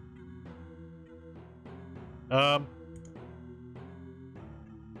 Oh.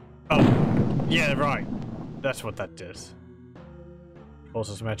 Yeah, right. That's what that does.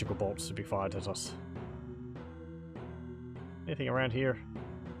 Causes magical bolts to be fired at us. Anything around here?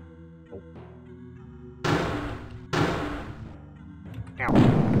 Oh.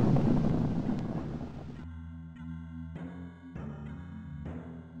 Ow.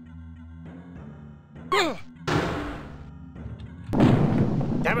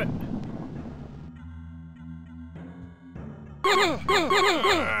 Damn it!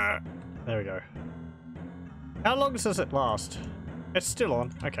 There we go. How long does it last? It's still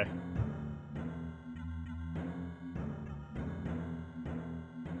on. Okay.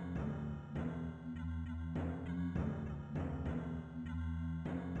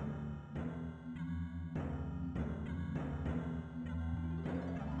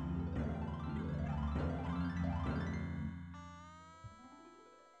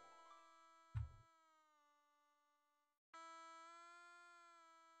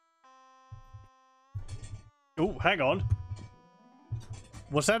 Oh, hang on.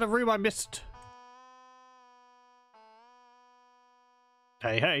 Was that a room I missed?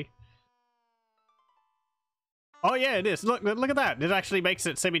 Hey, hey. Oh yeah, it is. Look at that. It actually makes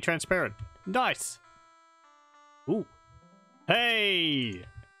it semi-transparent. Nice. Ooh. Hey.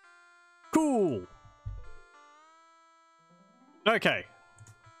 Cool. Okay.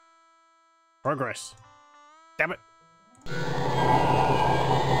 Progress. Damn it.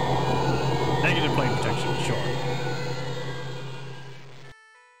 Negative plane protection, sure.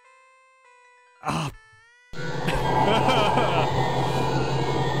 Ah.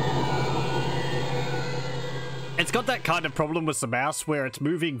 It's got that kind of problem with the mouse where it's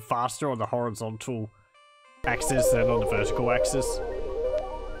moving faster on the horizontal axis than on the vertical axis.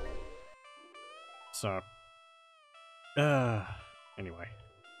 So. Anyway.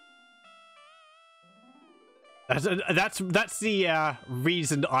 That's the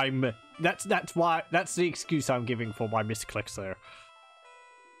reason I'm. That's the excuse I'm giving for my misclicks there.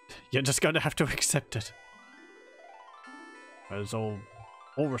 You're just going to have to accept it. It's all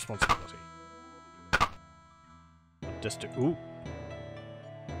responsibility. Just to, ooh.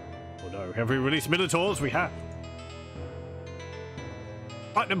 Oh no! Have we released Minotaurs? We have.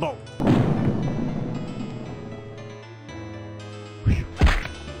 Lightning bolt.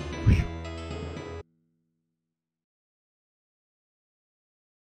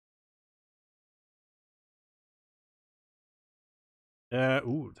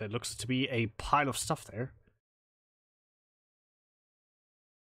 Ooh, there looks to be a pile of stuff there.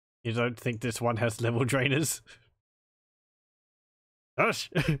 You don't think this one has level drainers? Gosh!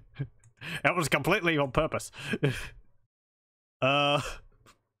 That was completely on purpose. I'll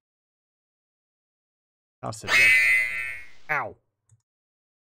sit again. Ow.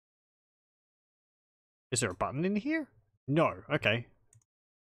 Is there a button in here? No. Okay.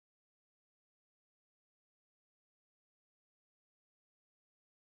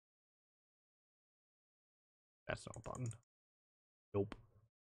 That's not a button. Nope.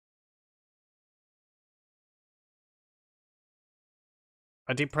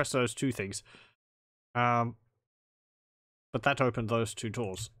 I did press those two things. But that opened those two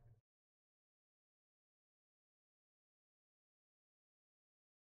doors.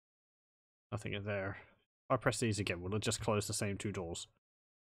 Nothing in there. If I press these again, will it just close the same two doors?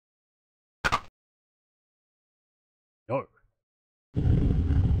 No.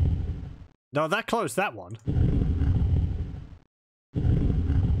 No, that closed that one.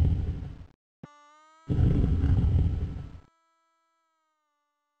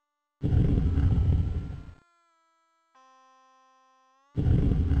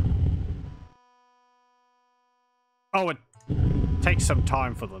 Oh, it takes some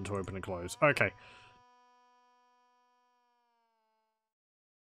time for them to open and close. Okay.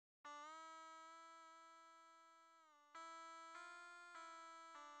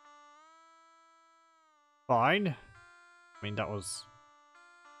 Fine. I mean, that was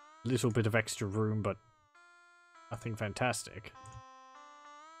a little bit of extra room, but nothing fantastic.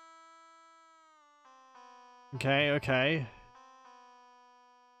 Okay, okay.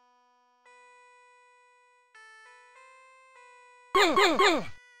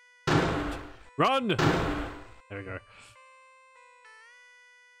 Run! There we go.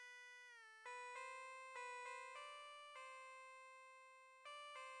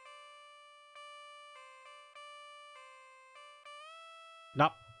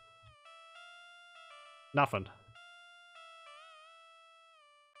 Nope. Nothing.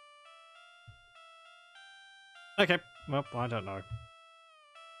 Okay, well, I don't know.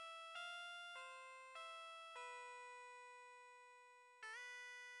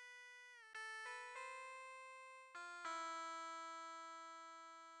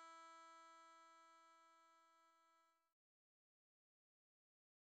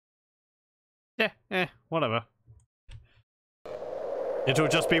 Yeah, whatever. It'll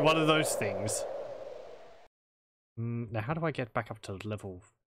just be one of those things. Now, how do I get back up to level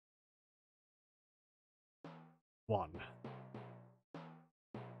 1?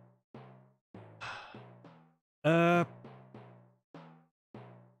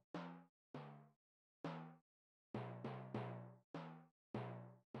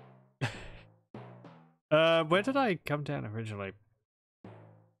 Where did I come down originally?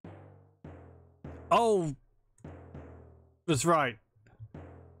 Oh! That's right.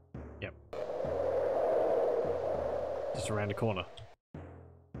 Yep. Just around the corner.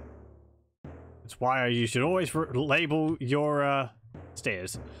 That's why you should always label your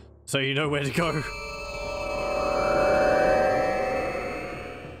stairs, so you know where to go.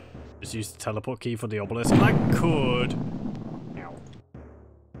 Just use the teleport key for the obelisk. I could. Ow.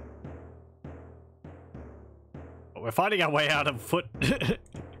 But we're finding our way out on foot.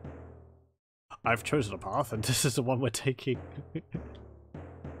 I've chosen a path, and this is the one we're taking.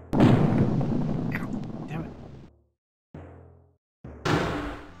 Ow, damn it.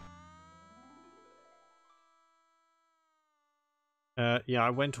 Yeah,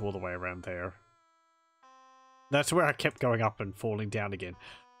 I went all the way around there. That's where I kept going up and falling down again.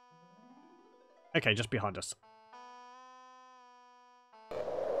 Okay, just behind us.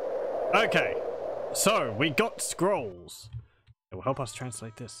 Okay, so we got scrolls. It will help us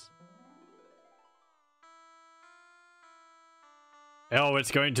translate this. Oh,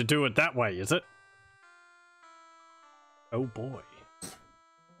 it's going to do it that way, is it? Oh boy.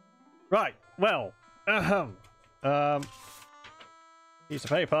 Right, well, piece of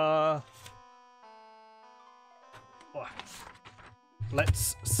paper.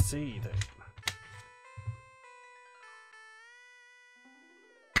 Let's see then.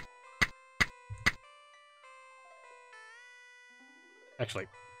 Actually,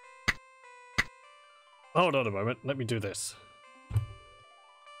 hold on a moment. Let me do this.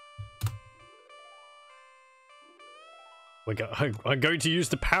 I'm going to use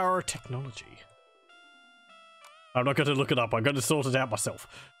the power of technology. I'm not going to look it up. I'm going to sort it out myself.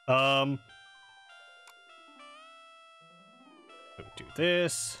 Do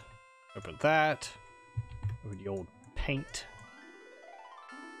this. Open that. Open the old paint.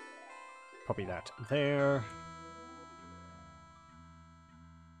 Copy that there.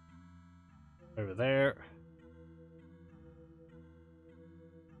 Over there.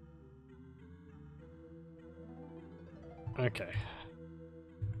 Okay.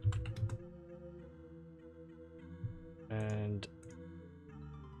 And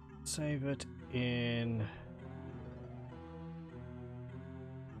save it in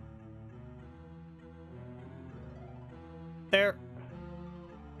there.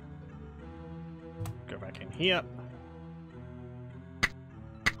 Go back in here.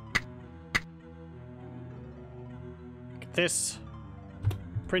 Look at this.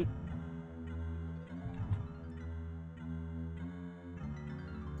 Print.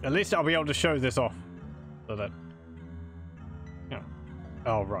 At least I'll be able to show this off. So that... Yeah.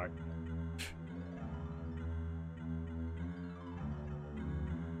 Oh, right.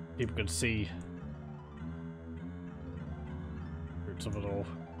 People can see roots of it all.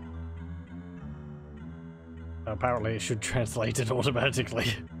 Apparently it should translate it automatically.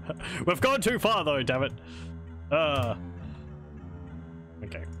 We've gone too far though, damn it.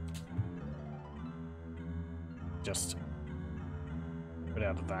 Okay. Just get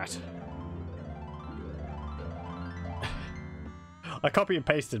out of that. I copy and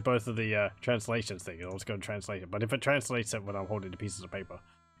pasted both of the translations thing. I was going to translate it, but if it translates it when I'm holding the pieces of paper,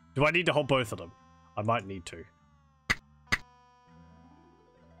 do I need to hold both of them? I might need to.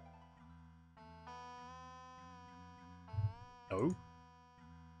 Oh?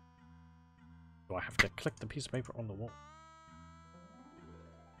 Do I have to click the piece of paper on the wall?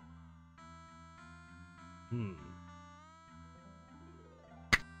 Hmm.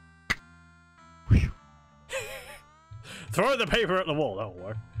 Throw the paper at the wall, that'll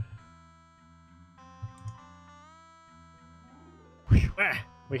work. Ah,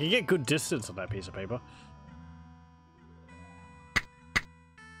 we can get good distance on that piece of paper.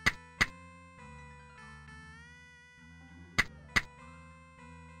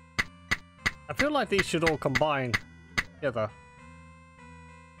 I feel like these should all combine together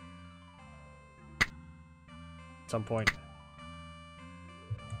at some point.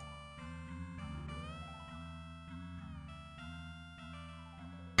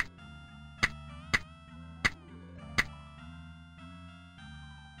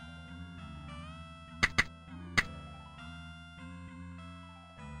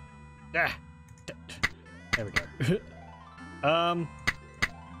 Ah, there we go.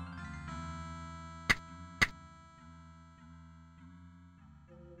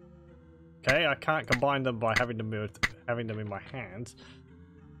 Okay, I can't combine them by having them in my hands.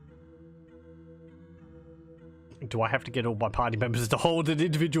 Do I have to get all my party members to hold an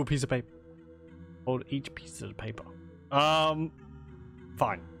individual piece of paper? Hold each piece of paper. Fine.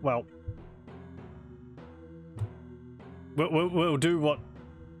 Well, we'll do what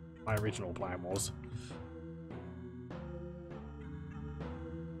my original plan was.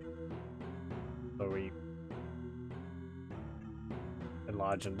 So we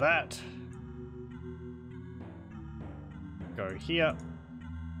enlarge that. Go here.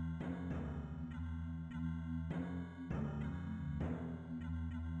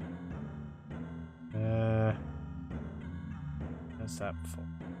 What's that for?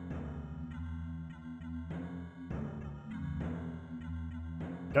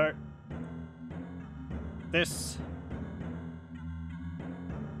 Go. This.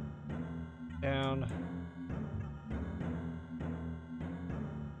 Down.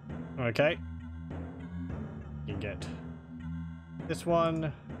 Okay. You can get this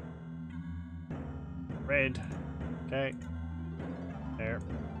one. Red. Okay. There.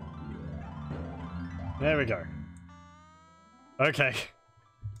 There we go. Okay.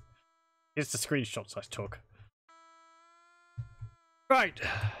 Here's the screenshots I took. Right.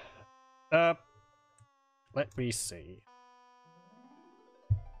 Let me see.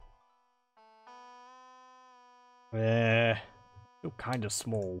 Still kind of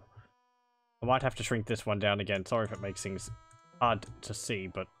small. I might have to shrink this one down again. Sorry if it makes things hard to see,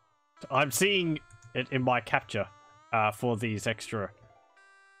 but I'm seeing it in my capture for these extra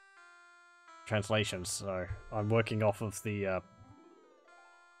translations, so I'm working off of the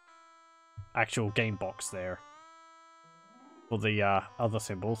actual game box there for the other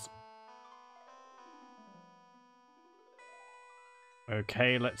symbols.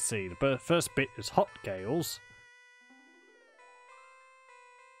 Okay, let's see. The first bit is hot gales.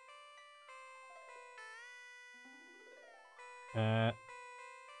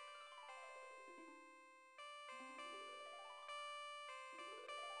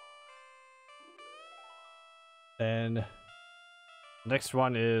 Then the next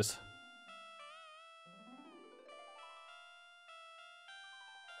one is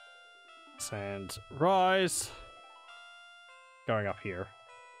Sands Rise, going up here.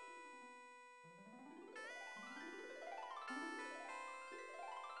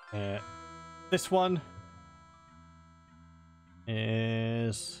 This one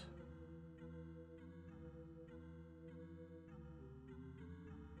is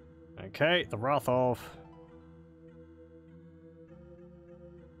okay, the Wrath of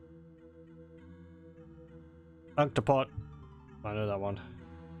Anhktepot I know that one.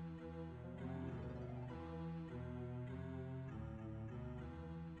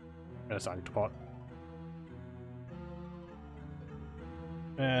 There's Anhktepot.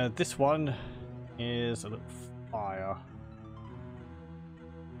 This one is a little fire.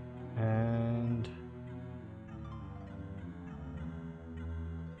 And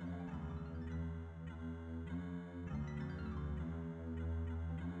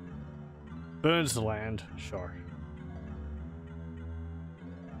burns the land, sure.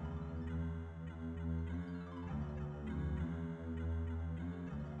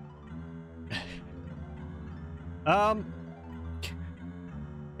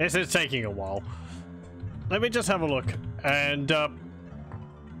 This is taking a while. Let me just have a look and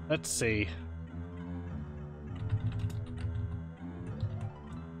let's see.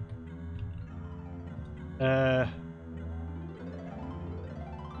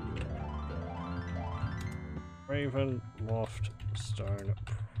 Ravenloft, Stone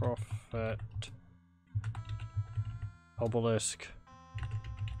Prophet, Obelisk.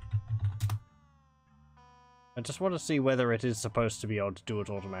 I just want to see whether it is supposed to be able to do it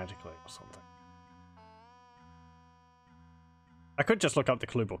automatically or something. I could just look up the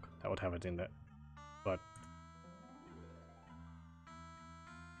clue book. That would have it in there. But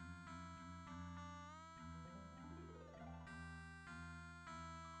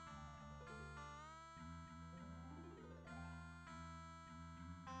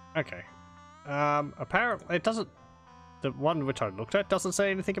okay. Apparently it doesn't. The one which I looked at doesn't say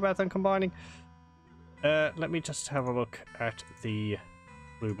anything about them combining. Let me just have a look at the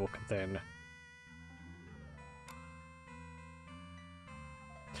blue book then.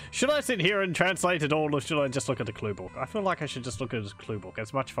 Should I sit here and translate it all, or should I just look at the clue book? I feel like I should just look at the clue book.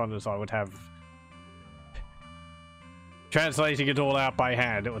 As much fun as I would have translating it all out by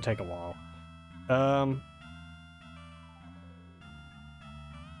hand, it would take a while.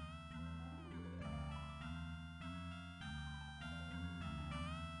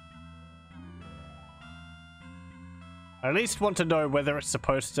 I at least want to know whether it's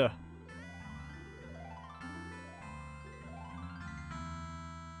supposed to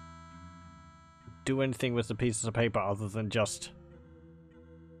do anything with the pieces of paper other than just...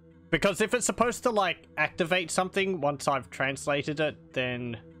 Because if it's supposed to, like, activate something once I've translated it,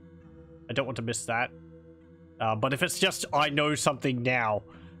 then I don't want to miss that. But if it's just, I know something now,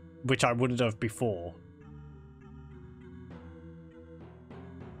 which I wouldn't have before...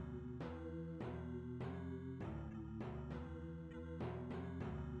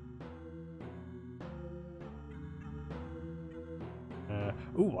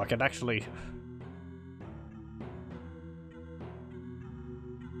 Ooh, I can actually...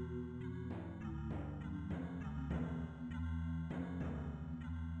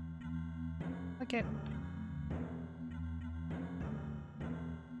 Okay.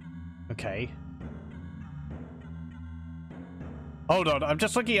 Okay. Hold on, I'm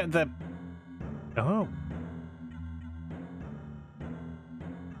just looking at the... Oh.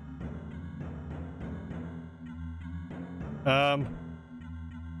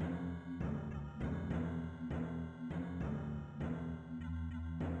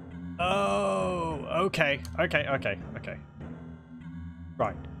 Oh, okay.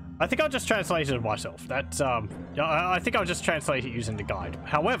 Right. I think I'll just translate it myself. That's, I think I'll just translate it using the guide.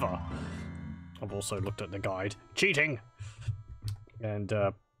 However, I've also looked at the guide. Cheating! And,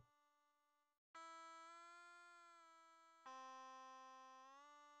 I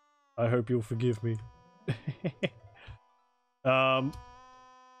hope you'll forgive me. No.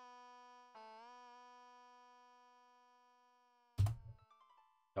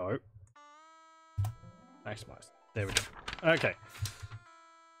 Maximize. There we go. Okay.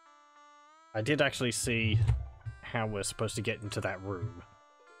 I did actually see how we're supposed to get into that room.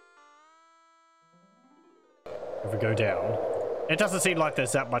 If we go down. It doesn't seem like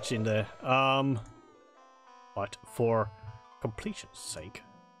there's that much in there. But for completion's sake.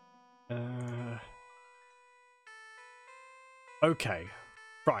 Okay.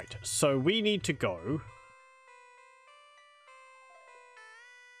 Right. So we need to go.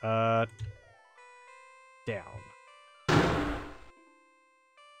 Down.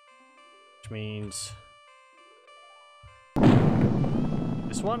 Which means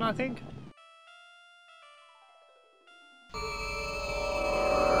this one, I think.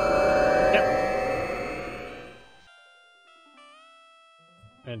 Yep.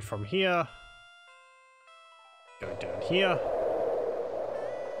 And from here, go down here.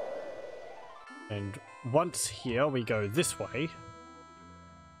 And once here, we go this way.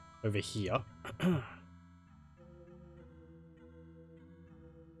 Over here.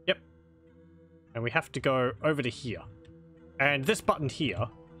 Yep. And we have to go over to here. And this button here,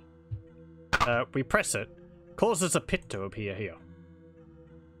 we press it, causes a pit to appear here.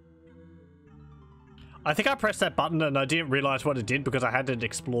 I think I pressed that button and I didn't realize what it did because I had it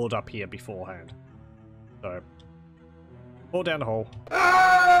explored up here beforehand. So, fall down the hole.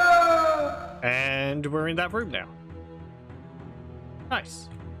 And we're in that room now. Nice.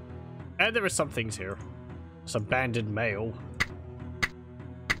 And there are some things here. Some banded mail.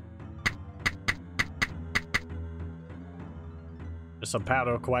 There's some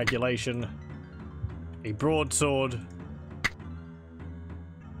powder coagulation. A broadsword.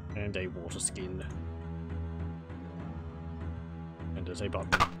 And a water skin. And there's a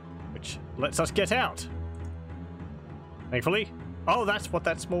button, which lets us get out. Thankfully. Oh, that's what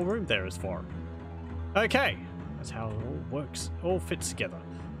that small room there is for. Okay. That's how it all works. All fits together.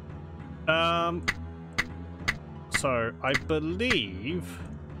 So, I believe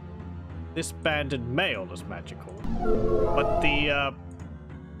this banded mail is magical. But the,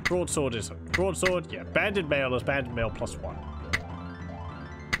 broadsword isn't. Broadsword, yeah. Banded mail is banded mail +1.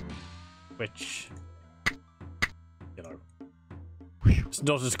 Which, you know, it's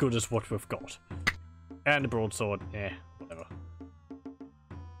not as good as what we've got. And the broadsword, whatever.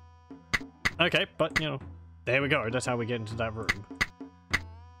 Okay, but, you know, there we go. That's how we get into that room.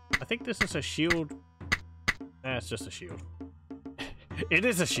 I think this is a shield. Nah, it's just a shield. It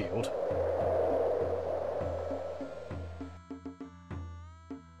is a shield.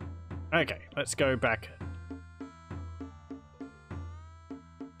 Okay, let's go back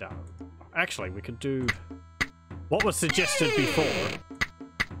down. Actually, we could do what was suggested before.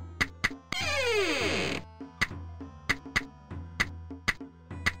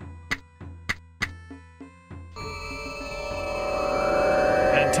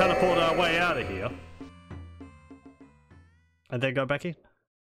 And teleport our way out of here. And then go back in.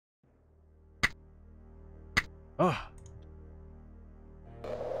 Oh.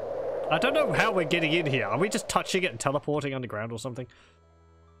 I don't know how we're getting in here. Are we just touching it and teleporting underground or something?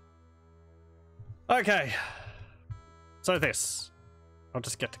 Okay. So this. I'll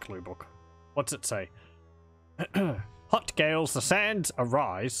just get the clue book. What's it say? Hot gales, the sands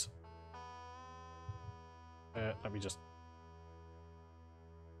arise. Let me just...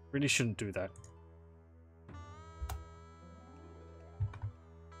 Really shouldn't do that.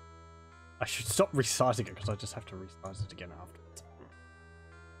 I should stop resizing it because I just have to resize it again afterwards.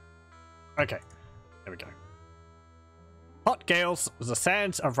 Okay, there we go. Hot gales, the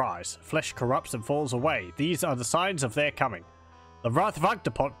sands arise, flesh corrupts and falls away. These are the signs of their coming. The wrath of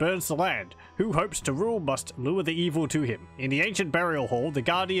Anhktepot burns the land. Who hopes to rule must lure the evil to him. In the ancient burial hall, the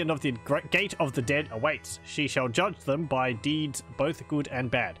guardian of the gate of the dead awaits. She shall judge them by deeds both good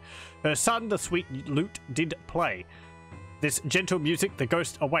and bad. Her son, the sweet lute, did play. This gentle music the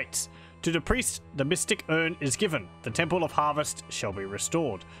ghost awaits. To the priest, the mystic urn is given. The temple of harvest shall be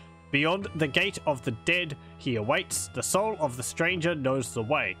restored. Beyond the gate of the dead he awaits. The soul of the stranger knows the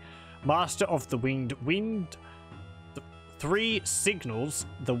way. Master of the winged wind. 3 signals,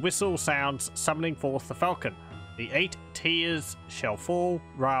 the whistle sounds, summoning forth the falcon. The 8 tears shall fall,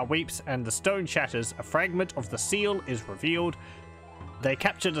 Ra weeps, and the stone shatters. A fragment of the seal is revealed. They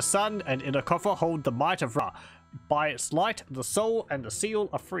capture the sun, and in a coffer hold the might of Ra. By its light, the soul and the seal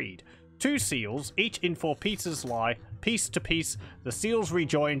are freed. 2 seals, each in 4 pieces lie. Piece to piece, the seals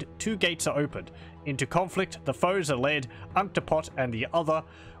rejoined, 2 gates are opened. Into conflict, the foes are led, Anhktepot and the other.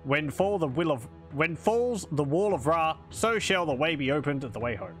 When falls the wall of Ra, so shall the way be opened, the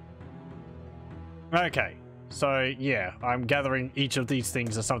way home. Okay, so yeah, I'm gathering each of these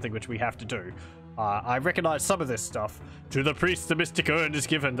things as something which we have to do. I recognize some of this stuff. To the priest the mystic urn is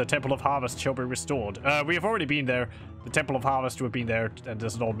given, the temple of harvest shall be restored. We have already been there. The temple of harvest, we've been there, and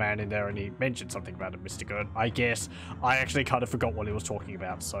there's an old man in there, and he mentioned something about a mystic urn, I guess. I actually kind of forgot what he was talking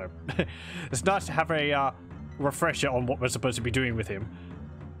about, so it's nice to have a refresher on what we're supposed to be doing with him.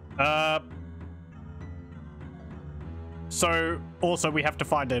 So, also we have to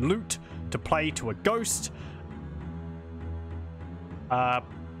find a lute to play to a ghost.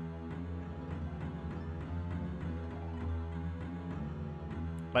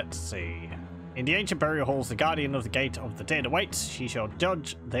 Let's see. In the ancient burial halls, the guardian of the gate of the dead awaits. She shall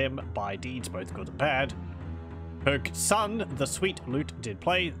judge them by deeds both good and bad. Her son, the sweet lute, did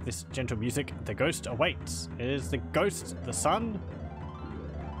play. This gentle music, the ghost awaits. Is the ghost the son?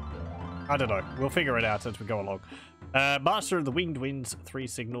 I don't know. We'll figure it out as we go along. Master of the winged winds, 3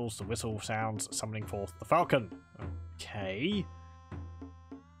 signals, the whistle sounds, summoning forth the falcon. Okay.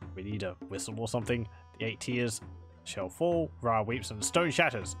 We need a whistle or something. The 8 tears shall fall, Ra weeps, and the stone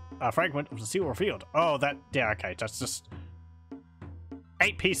shatters. A fragment of the seal revealed. Oh, that, yeah, okay, that's just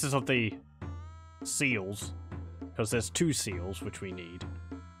 8 pieces of the seals because there's 2 seals, which we need.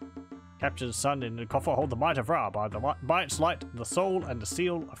 Capture the sun in the coffer, hold the might of Ra. By its light, the soul and the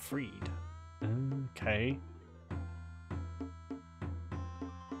seal are freed. Okay.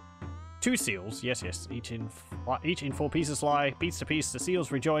 2 seals, yes, each in 4 pieces lie. Piece to piece, the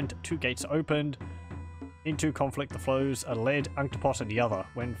seals rejoined, 2 gates opened. Into conflict, the flows are led, Anhktepot in the other.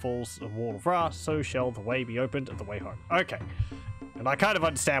 When falls the wall of Ra, so shall the way be opened at the way home. Okay. And I kind of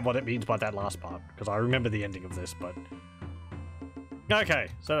understand what it means by that last part, because I remember the ending of this, but... Okay,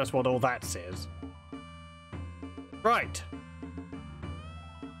 so that's what all that says. Right.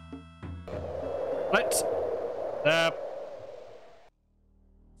 Let's...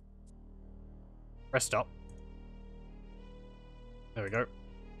 rest up. There we go.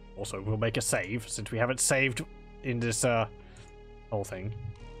 Also, we'll make a save, since we haven't saved in this, whole thing.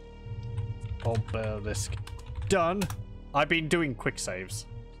 Obelisk. Done. I've been doing quick saves,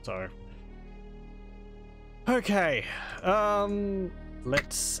 so... Okay,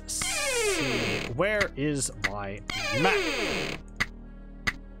 let's see. Where is my map?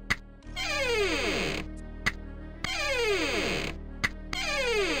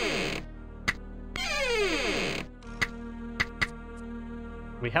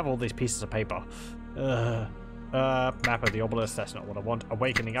 We have all these pieces of paper. Map of the obelisk, that's not what I want.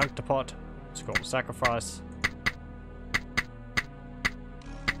 Awakening Anhktepot. Scroll of sacrifice.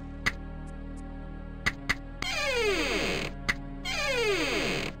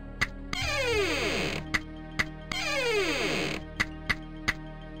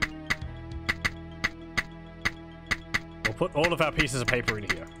 We'll put all of our pieces of paper in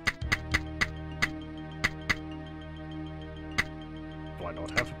here. Do I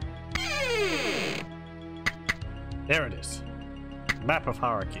not have it? There it is. Map of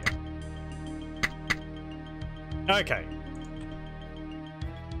Har'Akir. Okay.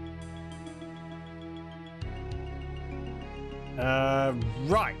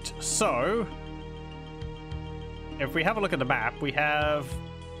 Right, so if we have a look at the map, we have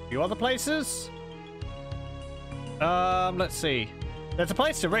a few other places. Let's see. There's a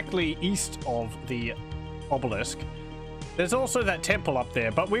place directly east of the obelisk. There's also that temple up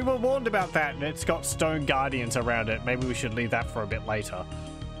there, but we were warned about that, and it's got stone guardians around it. Maybe we should leave that for a bit later.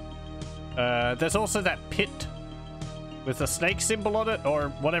 There's also that pit with the snake symbol on it, or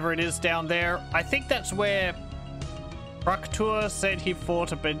whatever it is down there. I think that's where Har'Akir said he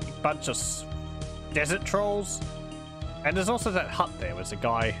fought a bunch of desert trolls. And there's also that hut there with a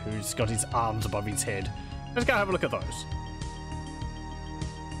guy who's got his arms above his head. Let's go have a look at those.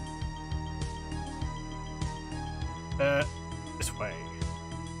 This way.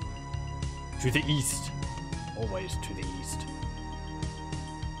 To the east. Always to the east.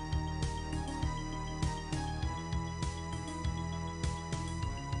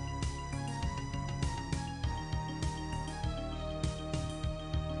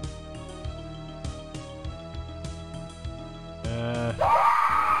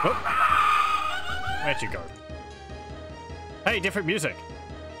 Oh. Where'd you go? Hey, different music.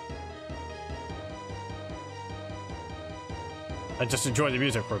 I just enjoy the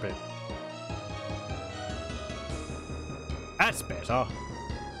music for a bit. That's better.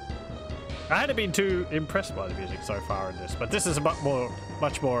 I hadn't been too impressed by the music so far in this, but this is a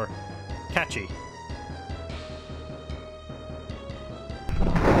much more catchy.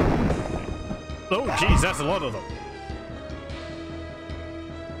 Oh, geez, that's a lot of them.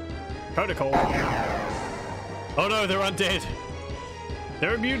 Coda cold. Oh no, they're undead.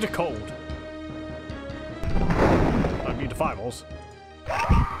 They're immune to cold. Not immune to fireballs. Get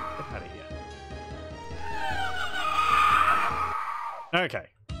out of here. Okay.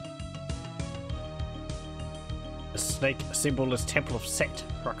 The snake symbol is Temple of Set.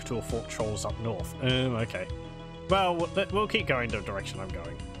 Har'Akir fought trolls up north. Okay. Well, we'll keep going the direction I'm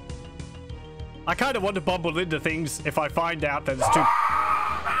going. I kind of want to bumble into things if I find out that it's too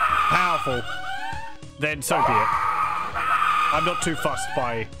powerful, then so be it. I'm not too fussed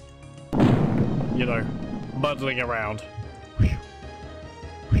by, you know, muddling around.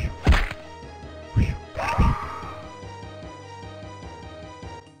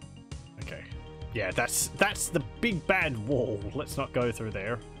 Okay. Yeah, that's the big bad wall. Let's not go through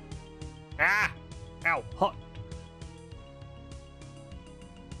there. Ah! Ow! Hot!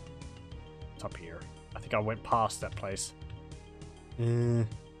 It's up here. I think I went past that place.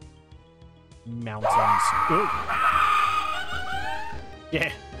 Mountains. Ooh.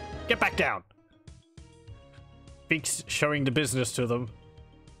 Yeah, get back down. Pheak's showing the business to them.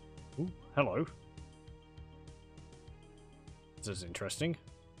 Ooh, hello. This is interesting.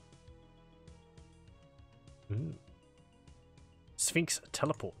 Ooh. Sphinx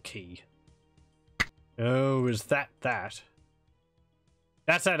teleport key. Oh, is that? That's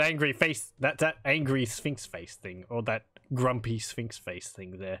that angry face, that angry sphinx face thing, or that grumpy sphinx face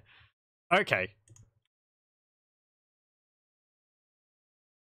thing there. Okay.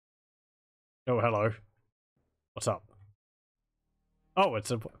 Oh, hello. What's up? Oh,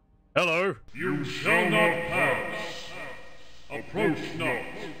 it's a... Hello! You shall not pass. Approach not.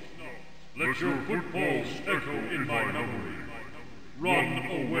 Let your footfalls echo in my memory. Run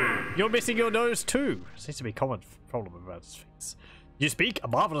away. You're missing your nose too. Seems to be a common problem about Sphinx. You speak a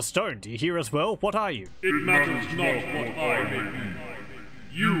marvelous stone. Do you hear as well? What are you? It matters not what I may be.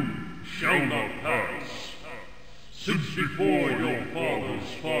 You shall not pass. Since before your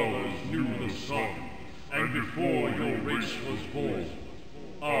fathers knew the sun, and before your race was born,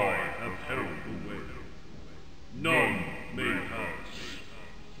 I have held the way. None may pass.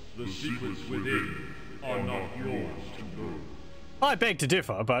 The secrets within are not yours to know. I beg to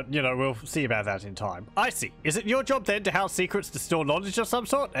differ, but, you know, we'll see about that in time. I see. Is it your job then to house secrets to store knowledge of some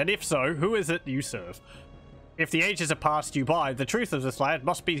sort? And if so, who is it you serve? If the ages have passed you by, the truth of this land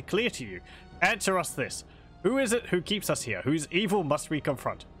must be clear to you. Answer us this. Who is it who keeps us here? Whose evil must we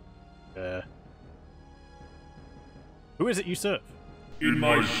confront? Who is it you serve? In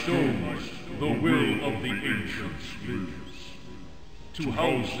my stones, the will of the ancients lives. To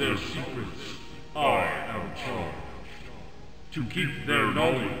house their secrets, I am charged. To keep their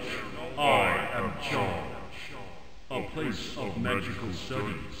knowledge, I am charged. A place of magical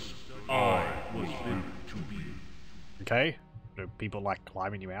studies, I was built to be. Okay. Do people like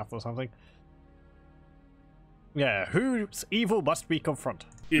climb in your mouth or something? Yeah, whose evil must we confront?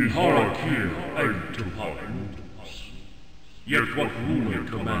 In Har'Akir, Anhktepot rules. Yet what ruler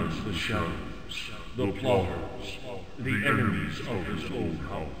commands the shadows, the plotters, the enemies of his own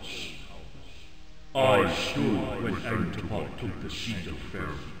house? I stood when Anhktepot took the seat of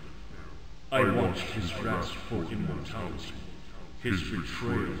Pharaoh. I watched his grasp for immortality, his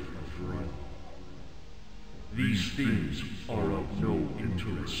betrayal of Ra. These things are of no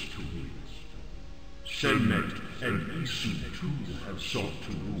interest to me. Senet and Isu too have sought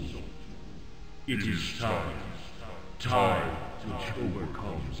to rule. It is time which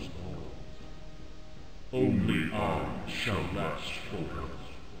overcomes all. Only I shall last forever.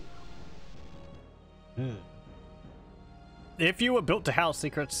 If you were built to house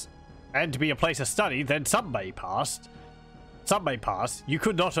secrets and to be a place of study, then some may pass. Some may pass. You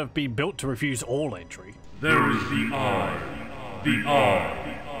could not have been built to refuse all entry. There is the eye,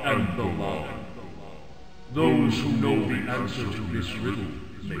 and the lie. Those who know the answer to this riddle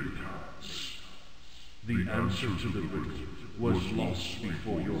may pass. The answer to the riddle was lost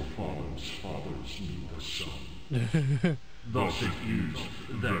before your fathers knew the sun. Thus it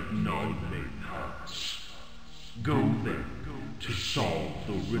is that none may pass. Go then to solve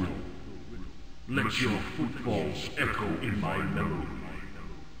the riddle. Let your footfalls echo in my memory.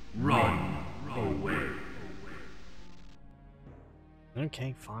 Run away.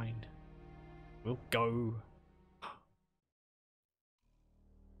 Okay, fine. We'll go.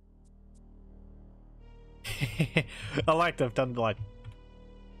 I like they've done like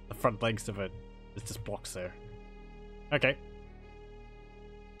the front legs of it. It's just blocks there. Okay.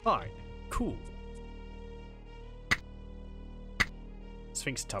 Fine. Cool.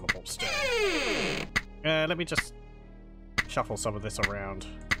 Sphinx teleport stone. Let me just shuffle some of this around.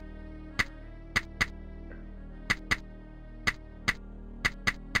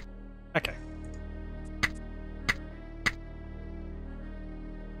 Okay.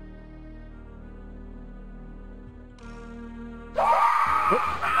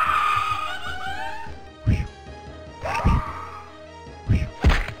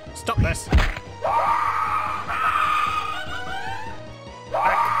 Stop this!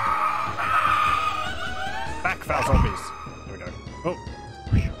 Back, foul zombies. There we go. Oh.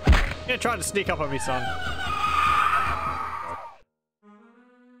 You're trying to sneak up on me, son.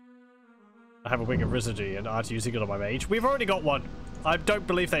 I have a wing of Rizzy and aren't using it on my mage. We've already got one. I don't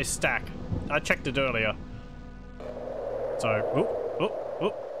believe they stack. I checked it earlier. So,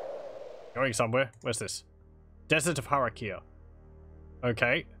 going somewhere. Where's this? Desert of Har'Akir.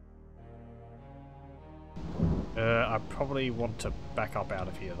 Okay. I probably want to back up out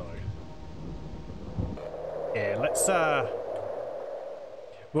of here, though. Yeah, let's,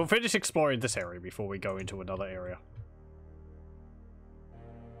 we'll finish exploring this area before we go into another area.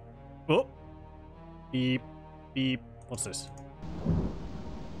 Oh! Beep. Beep. What's this?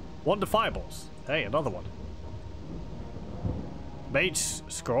 Wand of Fireballs. Hey, another one. Mage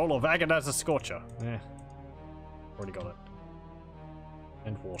Scroll of Agonizer Scorcher. Already got it.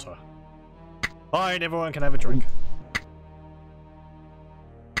 And water. Fine, everyone can have a drink.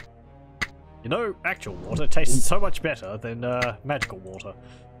 You know, actual water tastes so much better than magical water.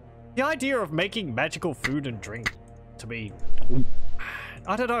 The idea of making magical food and drink, to me,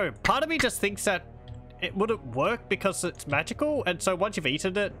 I don't know. Part of me just thinks that it wouldn't work because it's magical, and so once you've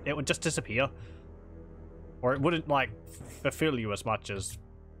eaten it, it would just disappear. Or it wouldn't, like, fulfill you as much as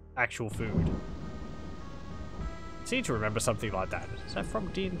actual food. I seem to remember something like that. Is that from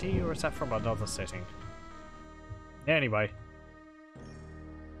D&D or is that from another setting? Anyway.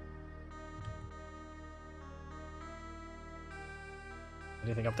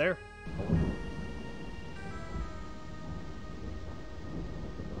 Anything up there?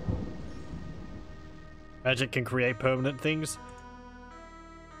 Magic can create permanent things?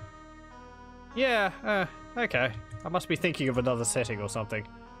 Yeah, okay. I must be thinking of another setting or something.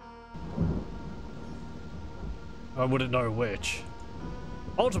 I wouldn't know which.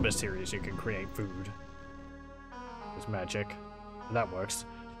 Ultimate series, you can create food. It's magic. And that works.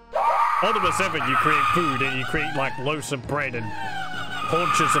 Ultimate 7, you create food and you create like loaves of bread and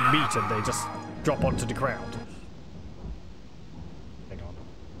haunches of meat and they just drop onto the ground. Hang on.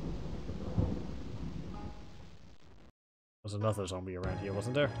 There's another zombie around here,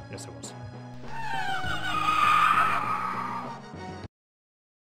 wasn't there? Yes, there was.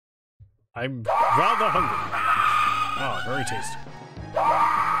 I'm rather hungry. Oh, very tasty.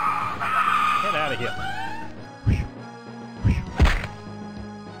 Get out of here.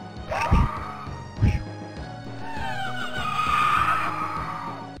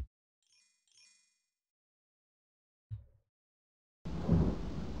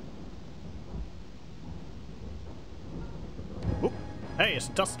 Oop. Hey, it's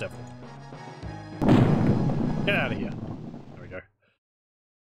Dust Devil. Get out of here. There we go.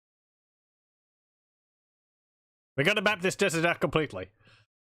 We're gonna map this desert out completely.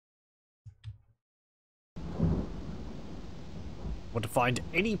 Want to find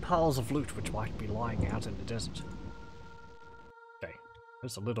any piles of loot which might be lying out in the desert. Okay,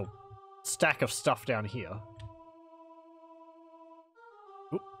 there's a little stack of stuff down here.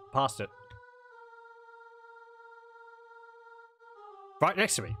 Oop, past it. Right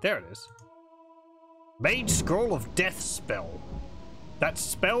next to me, there it is. Mage Scroll of Death spell. That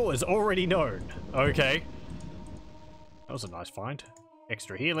spell is already known. Okay. That was a nice find.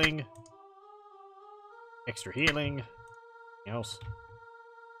 Extra healing. Extra healing. Anything else?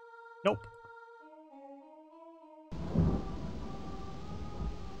 Nope.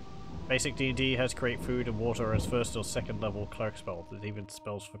 Basic D&D has create food and water as first or second level cleric spell. There's even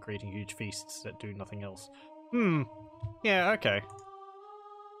spells for creating huge feasts that do nothing else. Yeah, okay.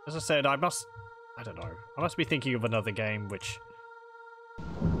 As I said, I don't know. I must be thinking of another game which...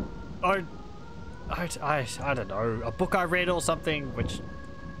 I don't know, a book I read or something which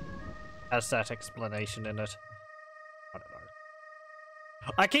has that explanation in it. I don't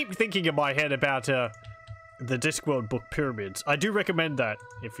know. I keep thinking in my head about the Discworld book Pyramids. I do recommend that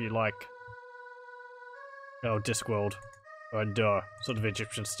if you like, Discworld and sort of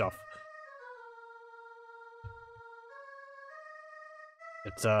Egyptian stuff.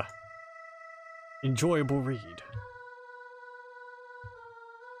 It's a enjoyable read.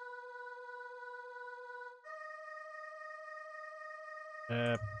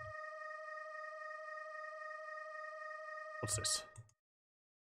 What's this?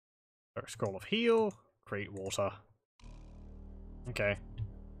 Scroll of heal, create water. Okay.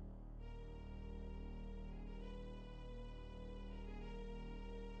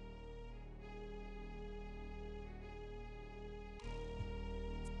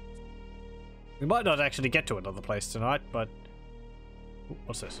 We might not actually get to another place tonight, but... Ooh,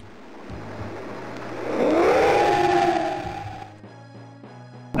 what's this?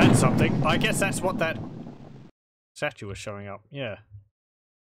 That's something. I guess that's what that statue was showing up. Yeah.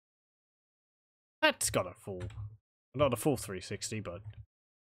 That's got a full... Not a full 360, but...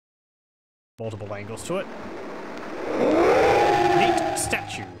 multiple angles to it. Neat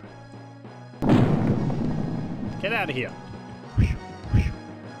statue. Get out of here.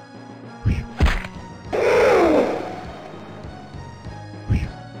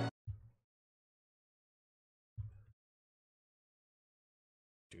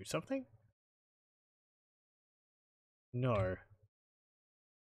 Do something? No.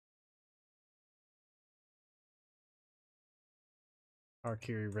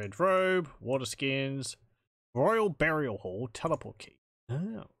 Har'Akir red robe, water skins, royal burial hall, teleport key.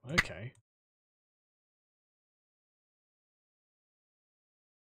 Oh, okay.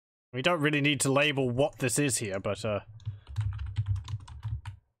 We don't really need to label what this is here, but okay.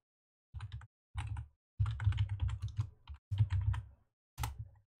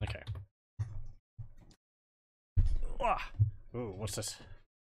 Ooh, what's this?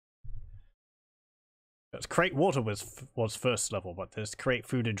 That's create water was first level, but there's create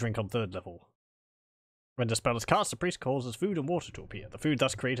food and drink on third level. When the spell is cast, the priest causes food and water to appear. The food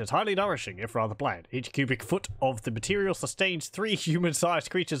thus created is highly nourishing, if rather bland. Each cubic foot of the material sustains 3 human-sized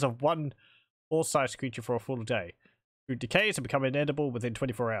creatures of 1 horse-sized creature for a full day. Food decays and becomes inedible within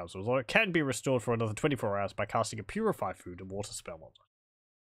 24 hours, although it can be restored for another 24 hours by casting a purify food and water spell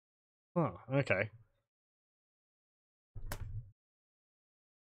on it. Oh, okay.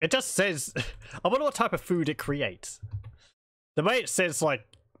 It just says... I wonder what type of food it creates. The way it says, like...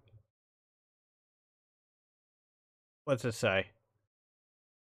 What does it say?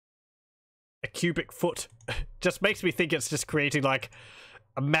 A cubic foot. Just makes me think it's just creating, like,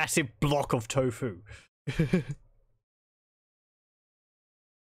 a massive block of tofu.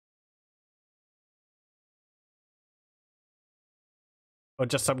 Or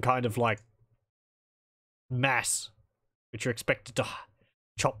just some kind of, like, mass, which you're expected to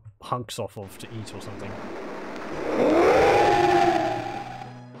chop hunks off of to eat or something.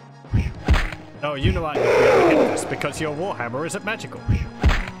 Oh, you know I need to be able to hit this because your warhammer isn't magical.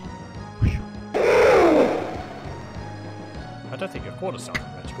 I don't think your quarterstaff is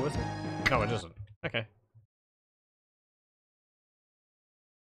magical, is it? No, it isn't. Okay.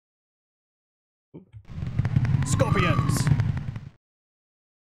 Ooh. Scorpions!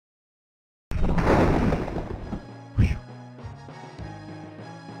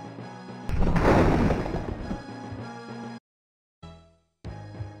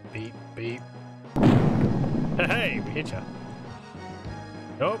 Beep, beep. Hey, we hit ya.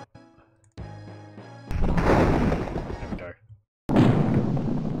 Nope. There we go.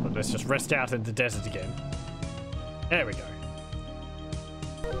 But let's just rest out in the desert again. There we go.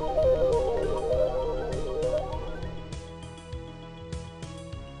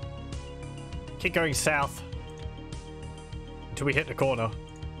 Keep going south until we hit the corner.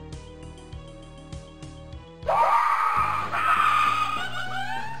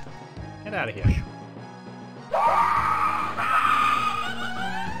 Get out of here.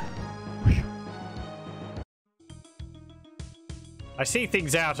 I see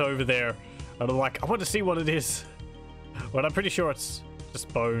things out over there, and I'm like, I want to see what it is. But I'm pretty sure it's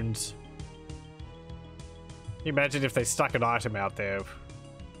just bones. Can you imagine if they stuck an item out there,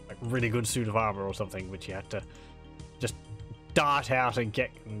 like a really good suit of armor or something, which you had to just dart out and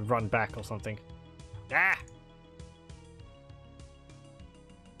get and run back or something. Ah!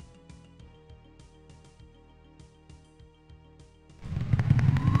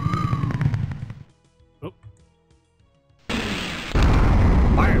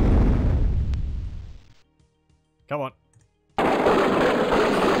 Come on.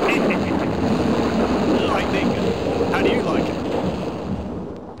 Lightning. How do you like it?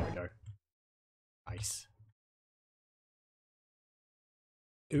 There we go. Nice.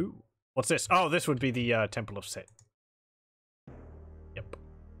 Ooh. What's this? Oh, this would be the Temple of Set. Yep.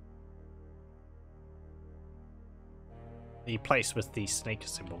 The place with the snake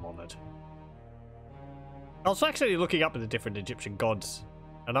symbol on it. I was actually looking up at the different Egyptian gods,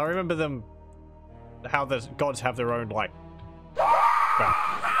 and I remember them... how the gods have their own, like, well,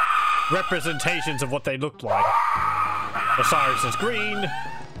 representations of what they looked like. Osiris is green.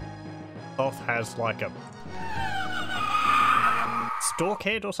 Thoth has, like, a stork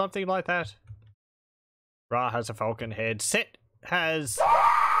head or something like that. Ra has a falcon head. Set has...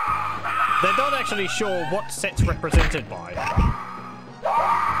 they're not actually sure what Set's represented by.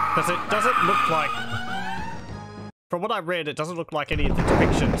 Because it doesn't look like... from what I read, it doesn't look like any of the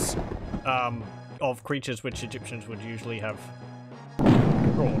depictions, of creatures which Egyptians would usually have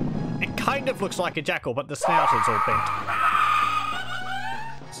drawn. It kind of looks like a jackal, but the snout is all bent.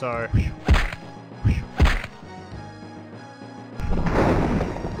 So...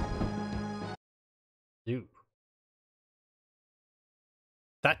 Ew.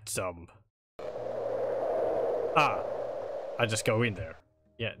 That's, ah. I just go in there.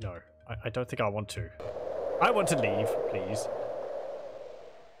 Yeah, no. I don't think I want to. I want to leave, please.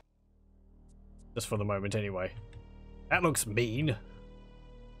 Just for the moment, anyway. That looks mean.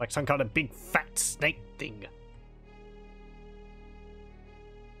 Like some kind of big fat snake thing.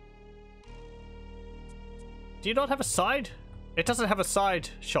 Do you not have a side? It doesn't have a side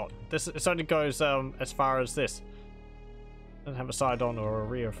shot. It only goes as far as this. It doesn't have a side on or a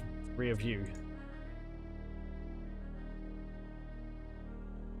rear view.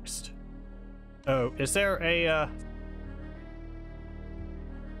 Oh, is there a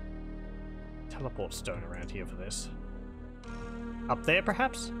teleport stone around here for this? Up there,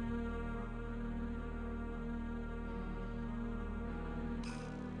 perhaps?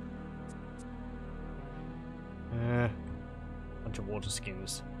 Bunch of water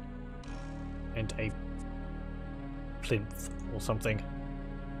skins. And a plinth or something.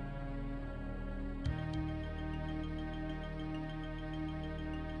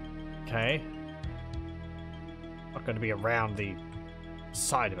 Okay. Not going to be around the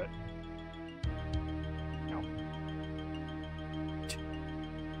side of it. No.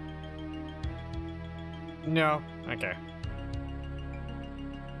 No. Okay.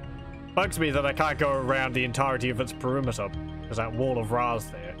 Bugs me that I can't go around the entirety of its perimeter. There's that wall of Ra's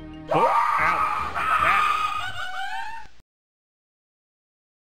there. Oh! Ow! Ah.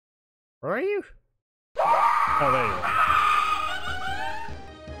 Where are you? Oh, there you are.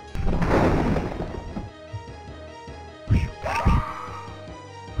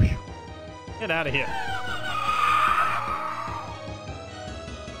 Get out of here.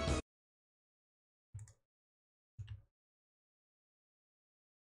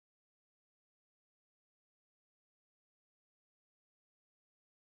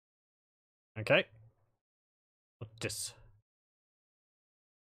 Okay. What's this?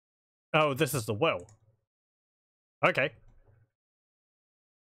 Oh, this is the well. Okay.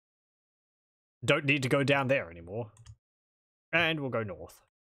 Don't need to go down there anymore. And we'll go north.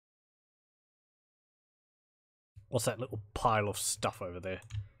 What's that little pile of stuff over there?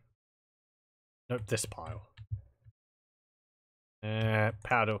 Nope, this pile.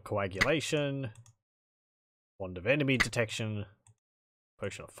 Powder coagulation. Wand of enemy detection.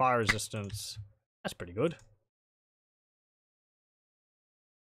 Potion of fire resistance. That's pretty good.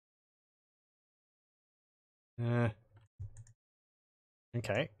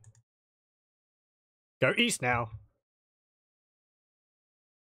 Okay. Go east now.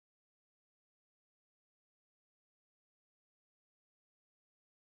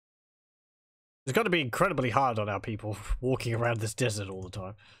 It's got to be incredibly hard on our people walking around this desert all the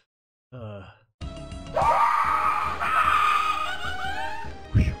time.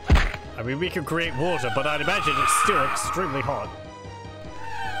 I mean, we can create water, but I'd imagine it's still extremely hot.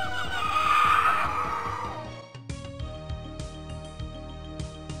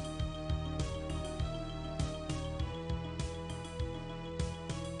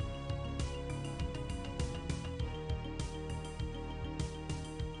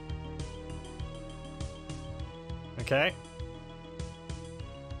 Okay.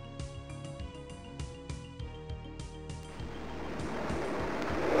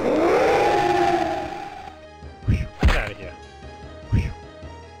 Get out of here.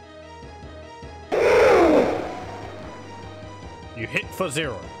 You hit for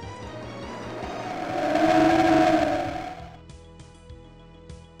 0.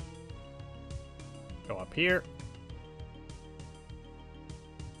 Go up here.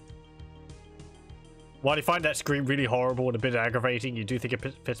 While you find that scream really horrible and a bit aggravating, you do think it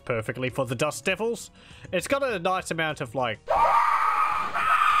fits perfectly for the Dust Devils. It's got a nice amount of, like...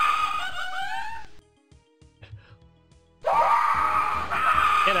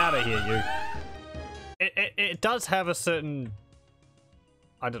 Get out of here, you. It does have a certain,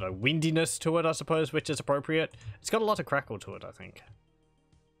 I don't know, windiness to it, I suppose, which is appropriate. It's got a lot of crackle to it, I think.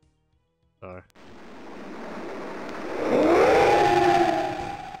 So...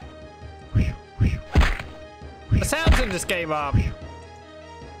 The sounds in this game are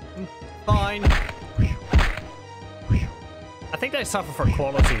fine. I think they suffer from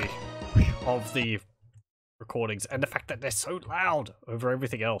quality of the recordings and the fact that they're so loud over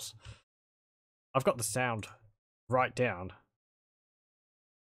everything else. I've got the sound right down.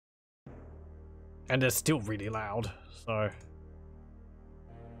 And they're still really loud, so...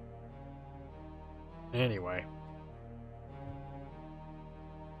 Anyway.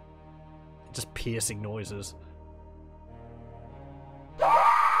 Just piercing noises.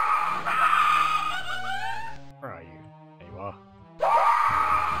 Where are you? There you are.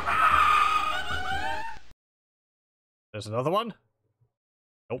 There's another one?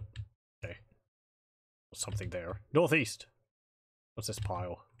 Nope. Okay. There's something there. Northeast. What's this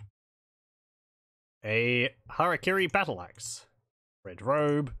pile? A Har'Akir battle axe. Red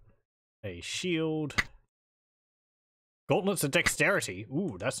robe. A shield. Gauntlets of dexterity.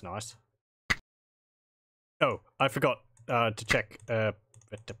 Ooh, that's nice. Oh, I forgot to check. That's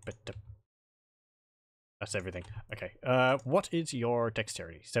everything. Okay. What is your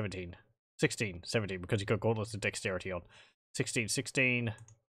dexterity? 17. 16. 17, because you got gauntlets of dexterity on. 16, 16.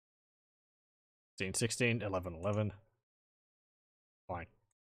 16, 16. 11, 11. Fine.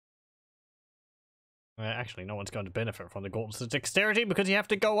 Actually, no one's going to benefit from the gauntlets of dexterity because you have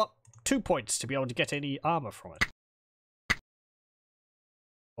to go up 2 points to be able to get any armor from it.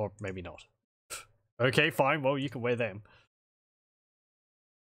 Or maybe not. Okay, fine. Well, you can wear them.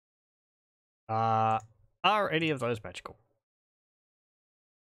 Are any of those magical?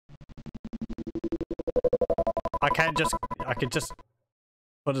 I could just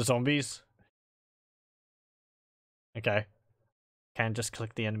put the zombies. Okay. Can just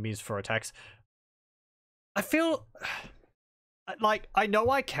click the enemies for attacks. I feel like I know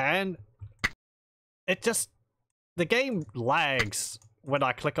I can. It just the game lags when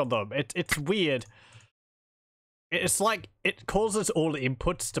I click on them. It's weird. It's like it causes all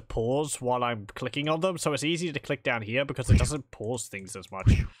inputs to pause while I'm clicking on them, so it's easy to click down here because it doesn't pause things as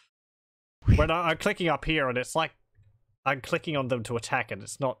much. When I'm clicking up here and it's like I'm clicking on them to attack and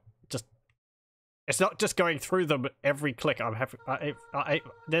it's not just going through them every click. I'm having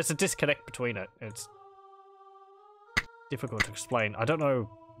there's a disconnect between it. It's difficult to explain. I don't know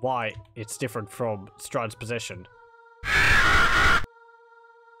why it's different from Strahd's Possession.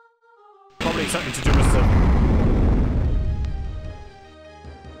 Probably something to do with the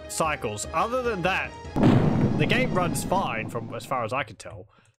cycles. Other than that, the game runs fine from as far as I can tell.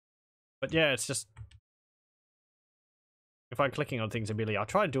 But yeah, it's just if I'm clicking on things immediately, I'll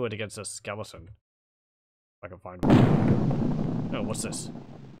try and do it against a skeleton. If I can find one. Oh, what's this?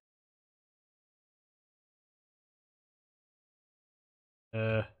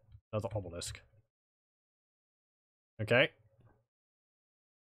 Another obelisk. Okay.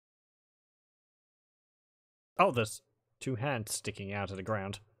 Oh, there's two hands sticking out of the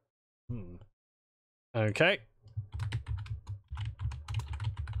ground. Okay.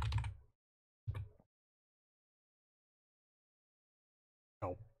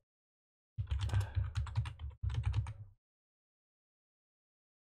 Oh.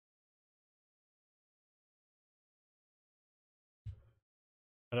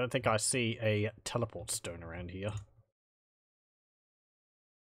 I don't think I see a teleport stone around here.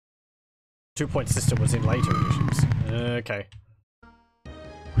 2-point system was in later editions. Okay.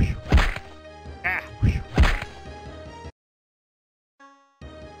 Ah!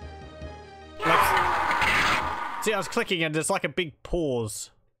 See, I was clicking and there's like a big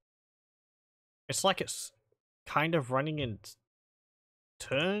pause. It's like it's kind of running in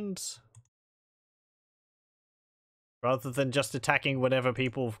turns. Rather than just attacking whenever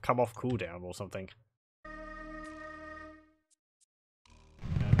people come off cooldown or something.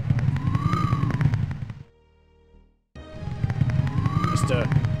 Just to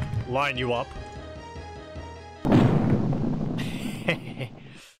line you up.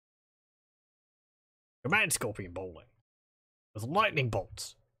 Command Scorpion bowling. With lightning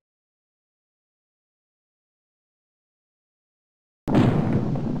bolts.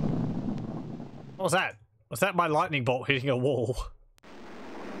 What was that? Was that my lightning bolt hitting a wall?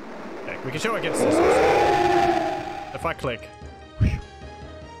 Okay, we can show against this. If I click. You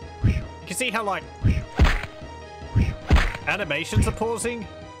can see how, like, animations are pausing.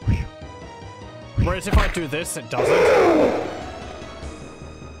 Whereas if I do this, it doesn't.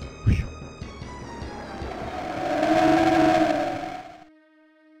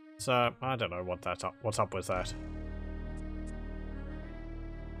 So, I don't know what's up with that.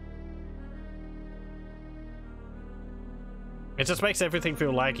 It just makes everything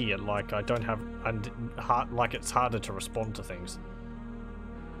feel laggy and like I don't have like it's harder to respond to things.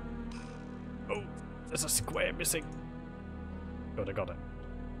 Oh, there's a square missing. Good, I got it.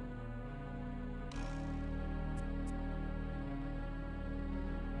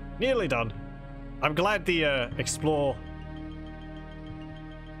 Nearly done. I'm glad the explore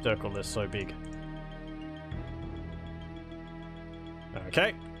circle is so big.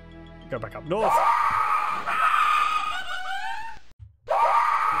 Okay, go back up north.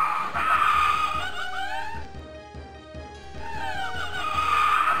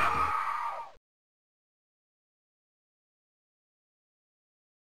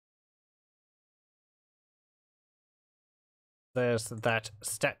 There's that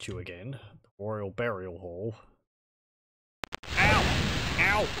statue again, the Royal Burial Hall. Ow!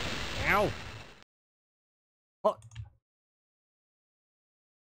 Ow! Ow! What?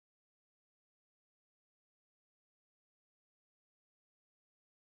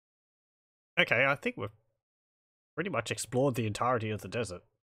 Okay, I think we've pretty much explored the entirety of the desert.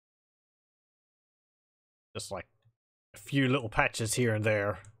 Just like a few little patches here and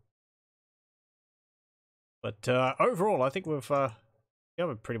there. But overall, I think we've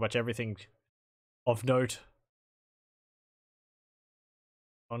covered pretty much everything of note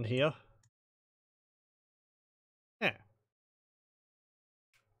on here. Yeah.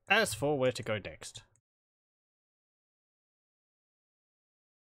 As for where to go next.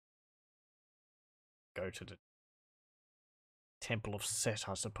 Go to the Temple of Set,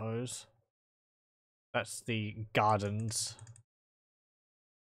 I suppose. That's the gardens.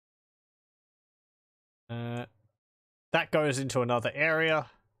 That goes into another area.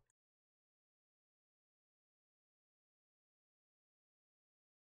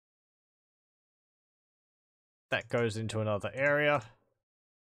 that goes into another area.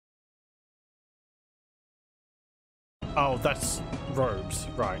 Oh, that's robes,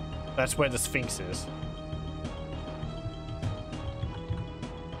 right. That's where the Sphinx is.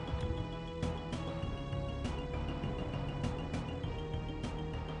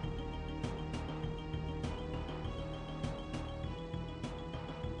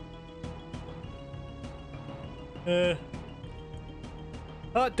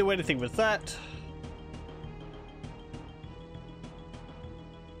 Can't do anything with that.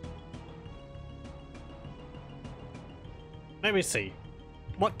 Let me see.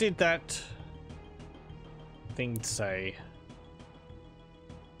 What did that thing say?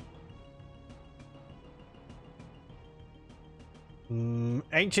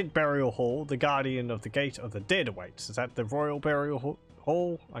 Ancient Burial Hall, the guardian of the Gate of the Dead awaits. Is that the Royal Burial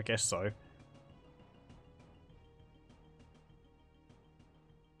Hall? I guess so.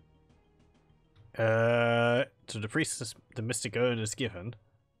 To the priestess, the mystic urn is given.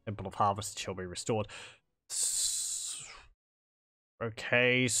 Temple of Harvest shall be restored.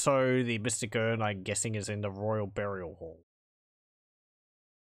 Okay, so the mystic urn, I'm guessing, is in the Royal Burial Hall.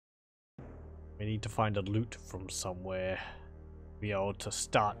 We need to find a loot from somewhere to be able to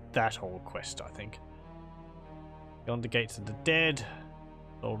start that whole quest, I think. Beyond the Gates of the Dead.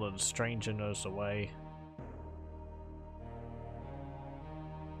 All of the stranger knows the way.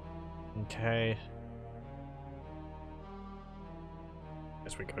 Okay.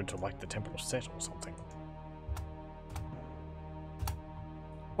 Guess we go to like the Temple of Set or something.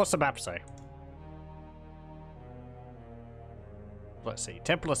 What's the map say? Let's see.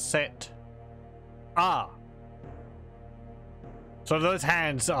 Temple of Set. Ah! So those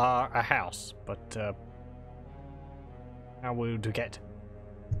hands are a house, but how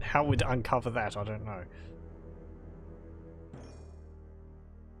would uncover that? I don't know.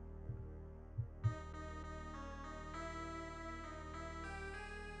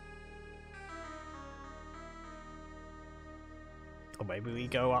 Or maybe we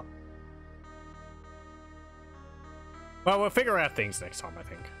go up. Well, we'll figure out things next time, I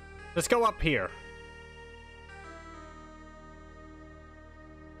think. Let's go up here.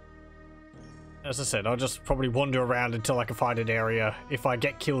 As I said, I'll just probably wander around until I can find an area. If I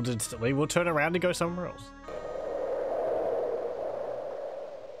get killed instantly, we'll turn around and go somewhere else.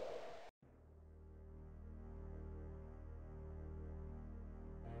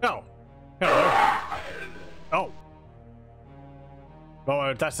 Oh. Hello. Oh.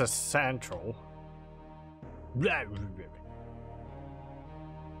 Oh, that's a sand troll.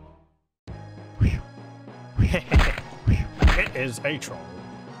 It is a troll.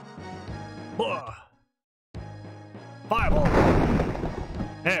 Fireball!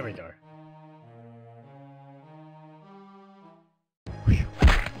 There we go.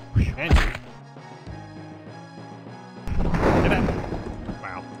 And you. Get up.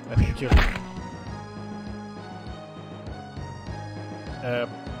 Wow, that's cute.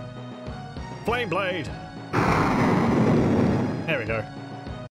 Flame blade! There we go.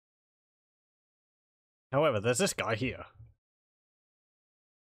 However, there's this guy here.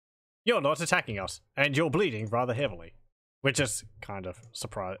 You're not attacking us, and you're bleeding rather heavily. Which is kind of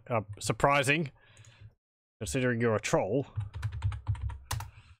surprising, considering you're a troll.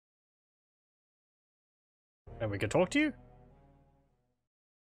 And we can talk to you?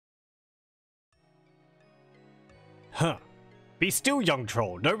 Huh. Be still, young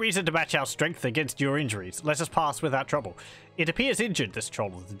troll. No reason to match our strength against your injuries. Let us pass without trouble. It appears injured, this troll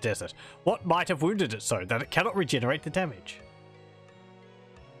of the desert. What might have wounded it so that it cannot regenerate the damage?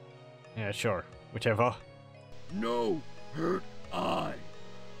 Yeah, sure. Whichever. No hurt I.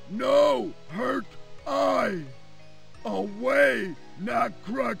 No hurt I. Away,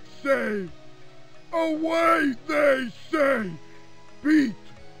 Nakruk say. Away, they say. Beat.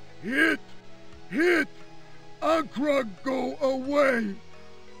 Hit. Hit. Ankrug go away.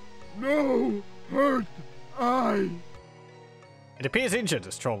 No hurt I. It appears injured,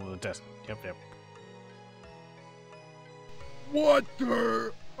 this troll of the desert. Yep.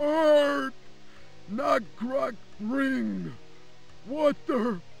 Water hurt. Nakruk bring.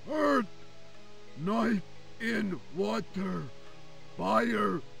 Water hurt. Knife in water.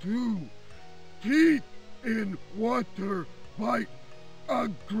 Fire too. Teeth in water. Bite.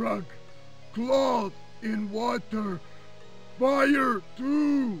 Ankrug. Claws in water. Fire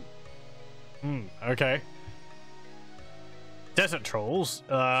too. Okay. Desert trolls,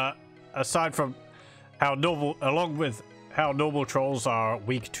 aside from how normal, along with how normal trolls are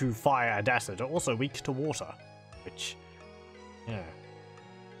weak to fire and acid, are also weak to water. Which, yeah.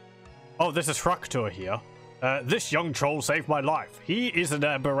 Oh, there's a Har'Akir here. This young troll saved my life. He is an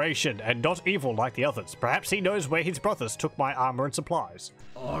aberration and not evil like the others. Perhaps he knows where his brothers took my armor and supplies.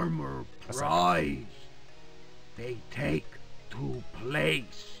 Armor prize. They take to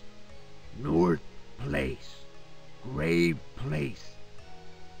place. North Place. Grave Place.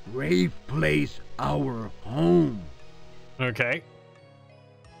 Grave Place, our home. Okay.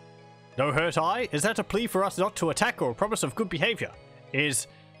 No hurt eye? Is that a plea for us not to attack or a promise of good behavior? Is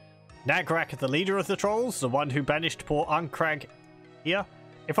Nagrak the leader of the trolls, the one who banished poor Anhktepot here?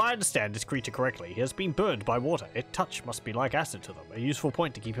 If I understand this creature correctly, he has been burned by water. Its touch must be like acid to them, a useful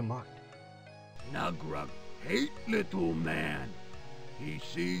point to keep in mind. Nagrak hate little man. He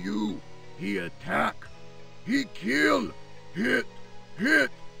see you, he attack, he kill, hit, hit,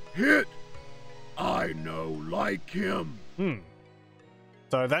 hit. I know like him.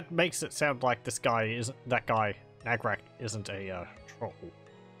 So that makes it sound like that guy, Nagrak, isn't a troll.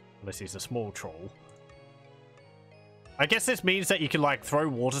 Unless he's a small troll. I guess this means that you can, like, throw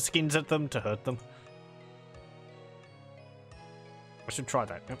water skins at them to hurt them. I should try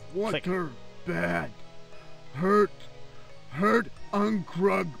that. Water bad. Hurt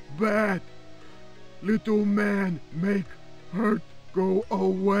Anhktepot bad. Little man make hurt go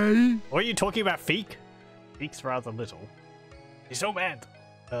away. What are you talking about, Pheak? Pheak's rather little. He's so mad.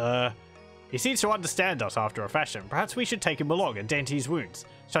 He seems to understand us after a fashion. Perhaps we should take him along and dent his wounds.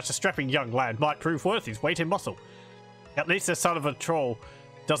 Such a strapping young lad might prove worth his weight in muscle. At least the son of a troll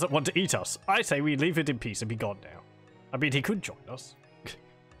doesn't want to eat us. I say we leave it in peace and be gone now. I mean, he could join us.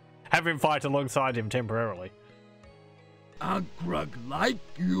 Have him fight alongside him temporarily. Anhktepot like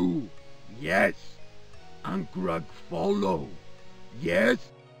you. Yes. Anhktepot follow.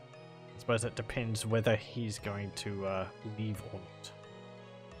 Yes. I suppose it depends whether he's going to leave or not.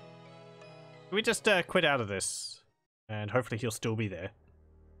 Can we just quit out of this? And hopefully he'll still be there.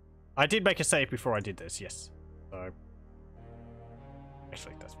 I did make a save before I did this, yes. So...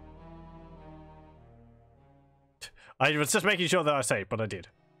 Actually, that's... I was just making sure that I saved, but I did.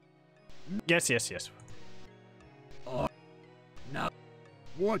 Yes. Now,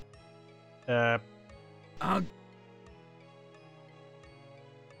 what? Do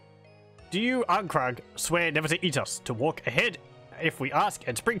you, Anhktepot, swear never to eat us, to walk ahead if we ask,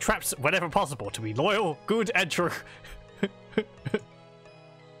 and spring traps whenever possible, to be loyal, good, and true?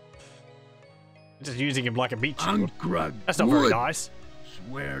 Just using him like a meat shield. That's not very nice.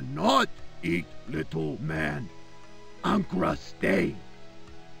 Swear not eat little man. Anhktepot stay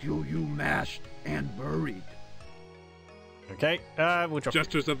till you mashed and buried. Okay, we'll drop.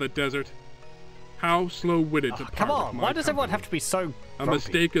 Jesters of the desert. How slow-witted to part come on, with my why does everyone have company? to be so A grumpy?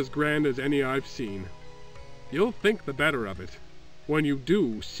 mistake as grand as any I've seen. You'll think the better of it. When you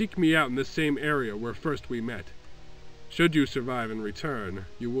do, seek me out in the same area where first we met. Should you survive and return,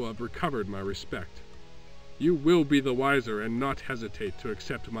 you will have recovered my respect. You will be the wiser and not hesitate to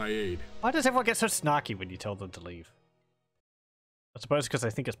accept my aid. Why does everyone get so snarky when you tell them to leave? I suppose because they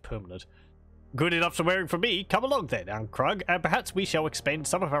think it's permanent. Good enough swearing for me. Come along then, Anhktepot, and perhaps we shall expend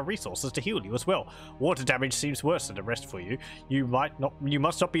some of our resources to heal you as well. Water damage seems worse than the rest for you. You must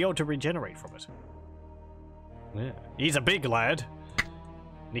not be able to regenerate from it. Yeah. He's a big lad.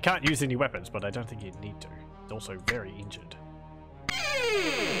 And he can't use any weapons, but I don't think he'd need to. He's also very injured.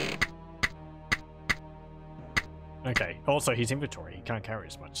 Okay, also his inventory. He can't carry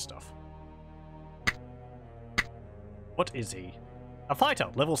as much stuff. What is he? A fighter,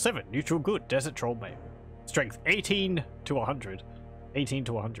 level 7, neutral good, desert troll male. Strength 18 to 100. 18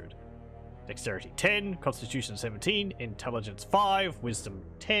 to 100. Dexterity 10, Constitution 17, Intelligence 5, Wisdom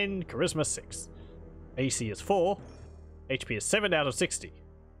 10, Charisma 6. AC is 4, HP is 7 out of 60.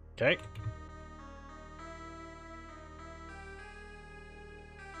 Okay.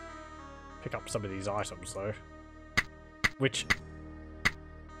 Pick up some of these items though. Which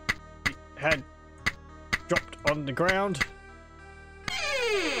had dropped on the ground.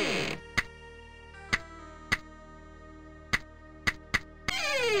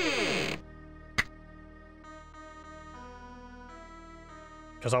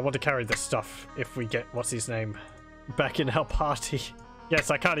 Because I want to carry this stuff if we get, what's his name, back in our party. Yes,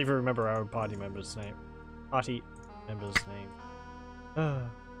 I can't even remember our party member's name. Party member's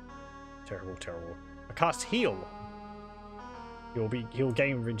name. Terrible, terrible. I cast heal. He'll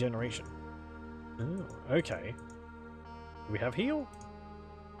gain regeneration. Oh, okay. Do we have heal?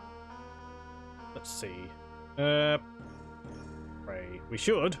 Let's see. Pray. We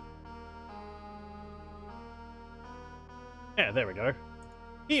should. Yeah, there we go.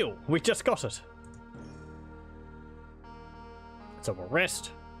 Heal! We just got it. So we'll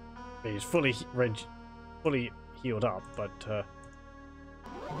rest. He's fully healed up, but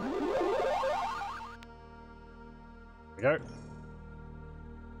we go.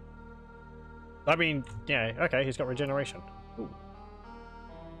 I mean, yeah, okay, he's got regeneration. Ooh.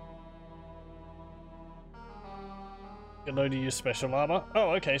 Can only use special armor.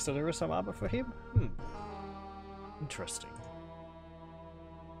 Oh, okay, so there is some armor for him? Interesting.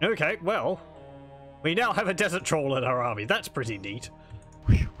 Okay, well, we now have a desert troll in our army. That's pretty neat.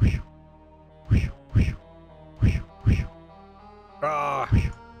 Ah,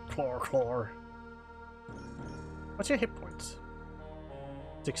 claw. What's your hit points?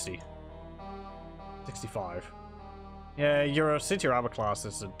 60. 65. Yeah, since your armor class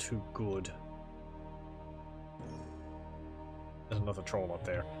isn't too good. There's another troll up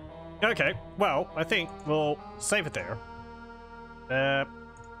there. Okay, well, I think we'll save it there.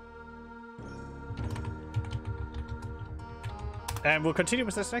 And we'll continue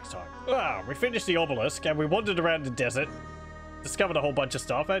with this next time. We finished the obelisk and we wandered around the desert, discovered a whole bunch of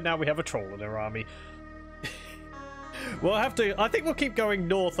stuff, and now we have a troll in our army. We'll have to, I think we'll keep going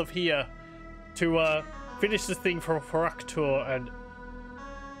north of here to finish this thing for Har'Akir and...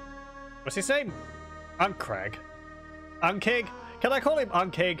 What's his name? Ankrag. Ankeg? Can I call him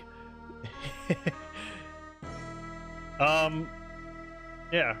Ankeg?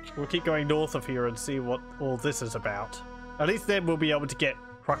 Yeah, we'll keep going north of here and see what all this is about. At least then we'll be able to get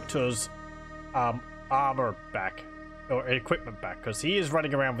Har'Akir's armor back, or equipment back, because he is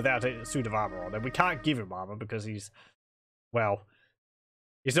running around without a suit of armor on, and we can't give him armor because he's, well,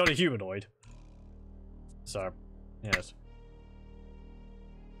 he's not a humanoid. So, yes.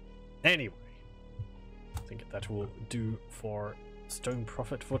 Anyway, I think that will do for Stone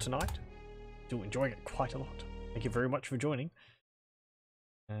Prophet for tonight. Still enjoying it quite a lot. Thank you very much for joining,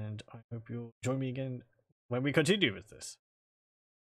 and I hope you'll join me again when we continue with this.